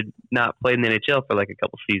that he had not played in the NHL for a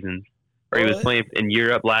couple seasons, or he was playing in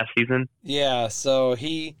Europe last season. Yeah, so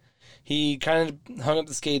he kind of hung up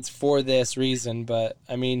the skates for this reason, but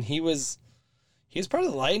I mean he was part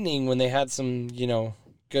of the Lightning when they had some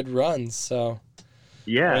good runs. So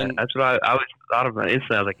yeah, that's what I always thought of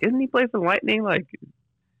instantly. I was like, isn't he play for the Lightning? Did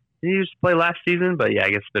he just play last season? But yeah,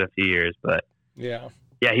 I guess it's been a few years. But yeah,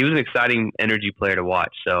 he was an exciting energy player to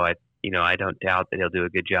watch. So I don't doubt that he'll do a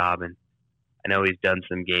good job. And I know he's done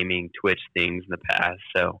some gaming Twitch things in the past.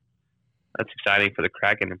 So that's exciting for the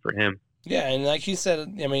Kraken and for him. Yeah, and like you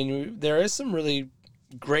said, I mean, there is some really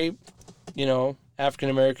great,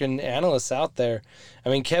 African-American analysts out there. I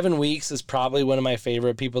mean, Kevin Weeks is probably one of my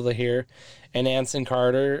favorite people to hear, and Anson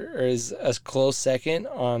Carter is a close second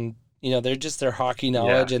on, they're just their hockey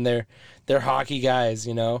knowledge, and they're hockey guys,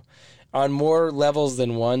 on more levels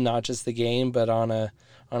than one, not just the game, but on a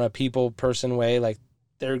people person way.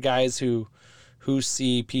 They're guys who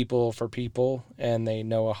see people for people, and they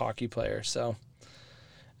know a hockey player. So,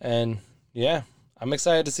 and yeah, I'm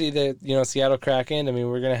excited to see the Seattle Kraken. I mean,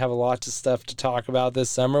 we're gonna have a lot of stuff to talk about this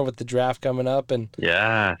summer with the draft coming up, and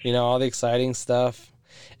all the exciting stuff.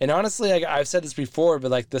 And honestly, I've said this before,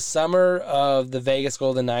 but the summer of the Vegas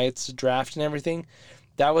Golden Knights draft and everything,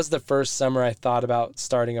 that was the first summer I thought about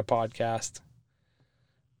starting a podcast.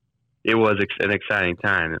 It was an exciting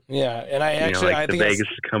time. Yeah, and I think Vegas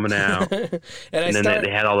is coming out, and then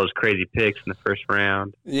they had all those crazy picks in the first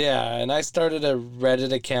round. Yeah, and I started a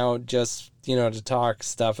Reddit account just to talk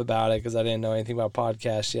stuff about it because I didn't know anything about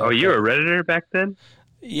podcasts yet. Oh, you were a Redditor back then?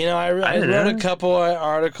 I wrote a couple of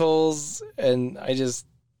articles, and I just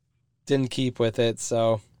didn't keep with it.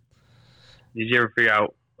 So, did you ever figure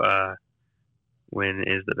out when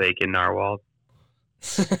is the vacant narwhal?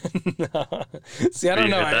 No. See, I don't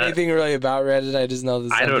know anything really about Reddit. I just know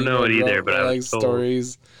this. I don't know it either, but I was told.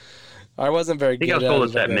 Stories. I wasn't very good. I think I was told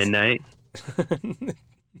it's at midnight.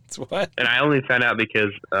 It's what? And I only found out because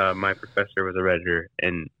my professor was a Redditor,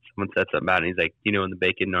 and someone said something about it, and he's like, "You know, in the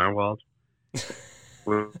bacon narwhals."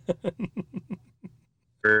 What?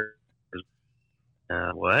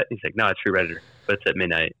 He's like, "No, it's free Redditor, but it's at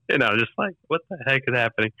midnight." And I was just like, "What the heck is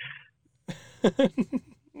happening?"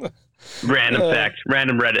 Random facts,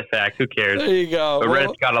 random Reddit facts. Who cares? There you go. But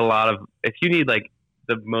Reddit's got a lot of. If you need like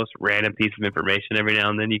the most random piece of information every now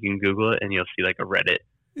and then, you can Google it and you'll see like a Reddit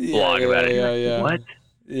blog about it. Yeah. What?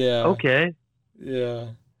 Yeah. Okay. Yeah.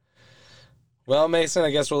 Well, Mason,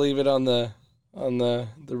 I guess we'll leave it on the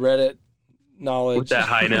Reddit knowledge. With that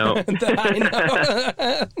high note.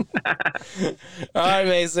 All right,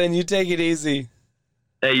 Mason, you take it easy.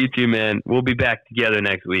 Hey, you too, man. We'll be back together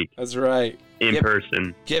next week. That's right. In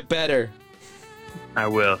person. Get better. I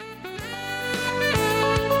will.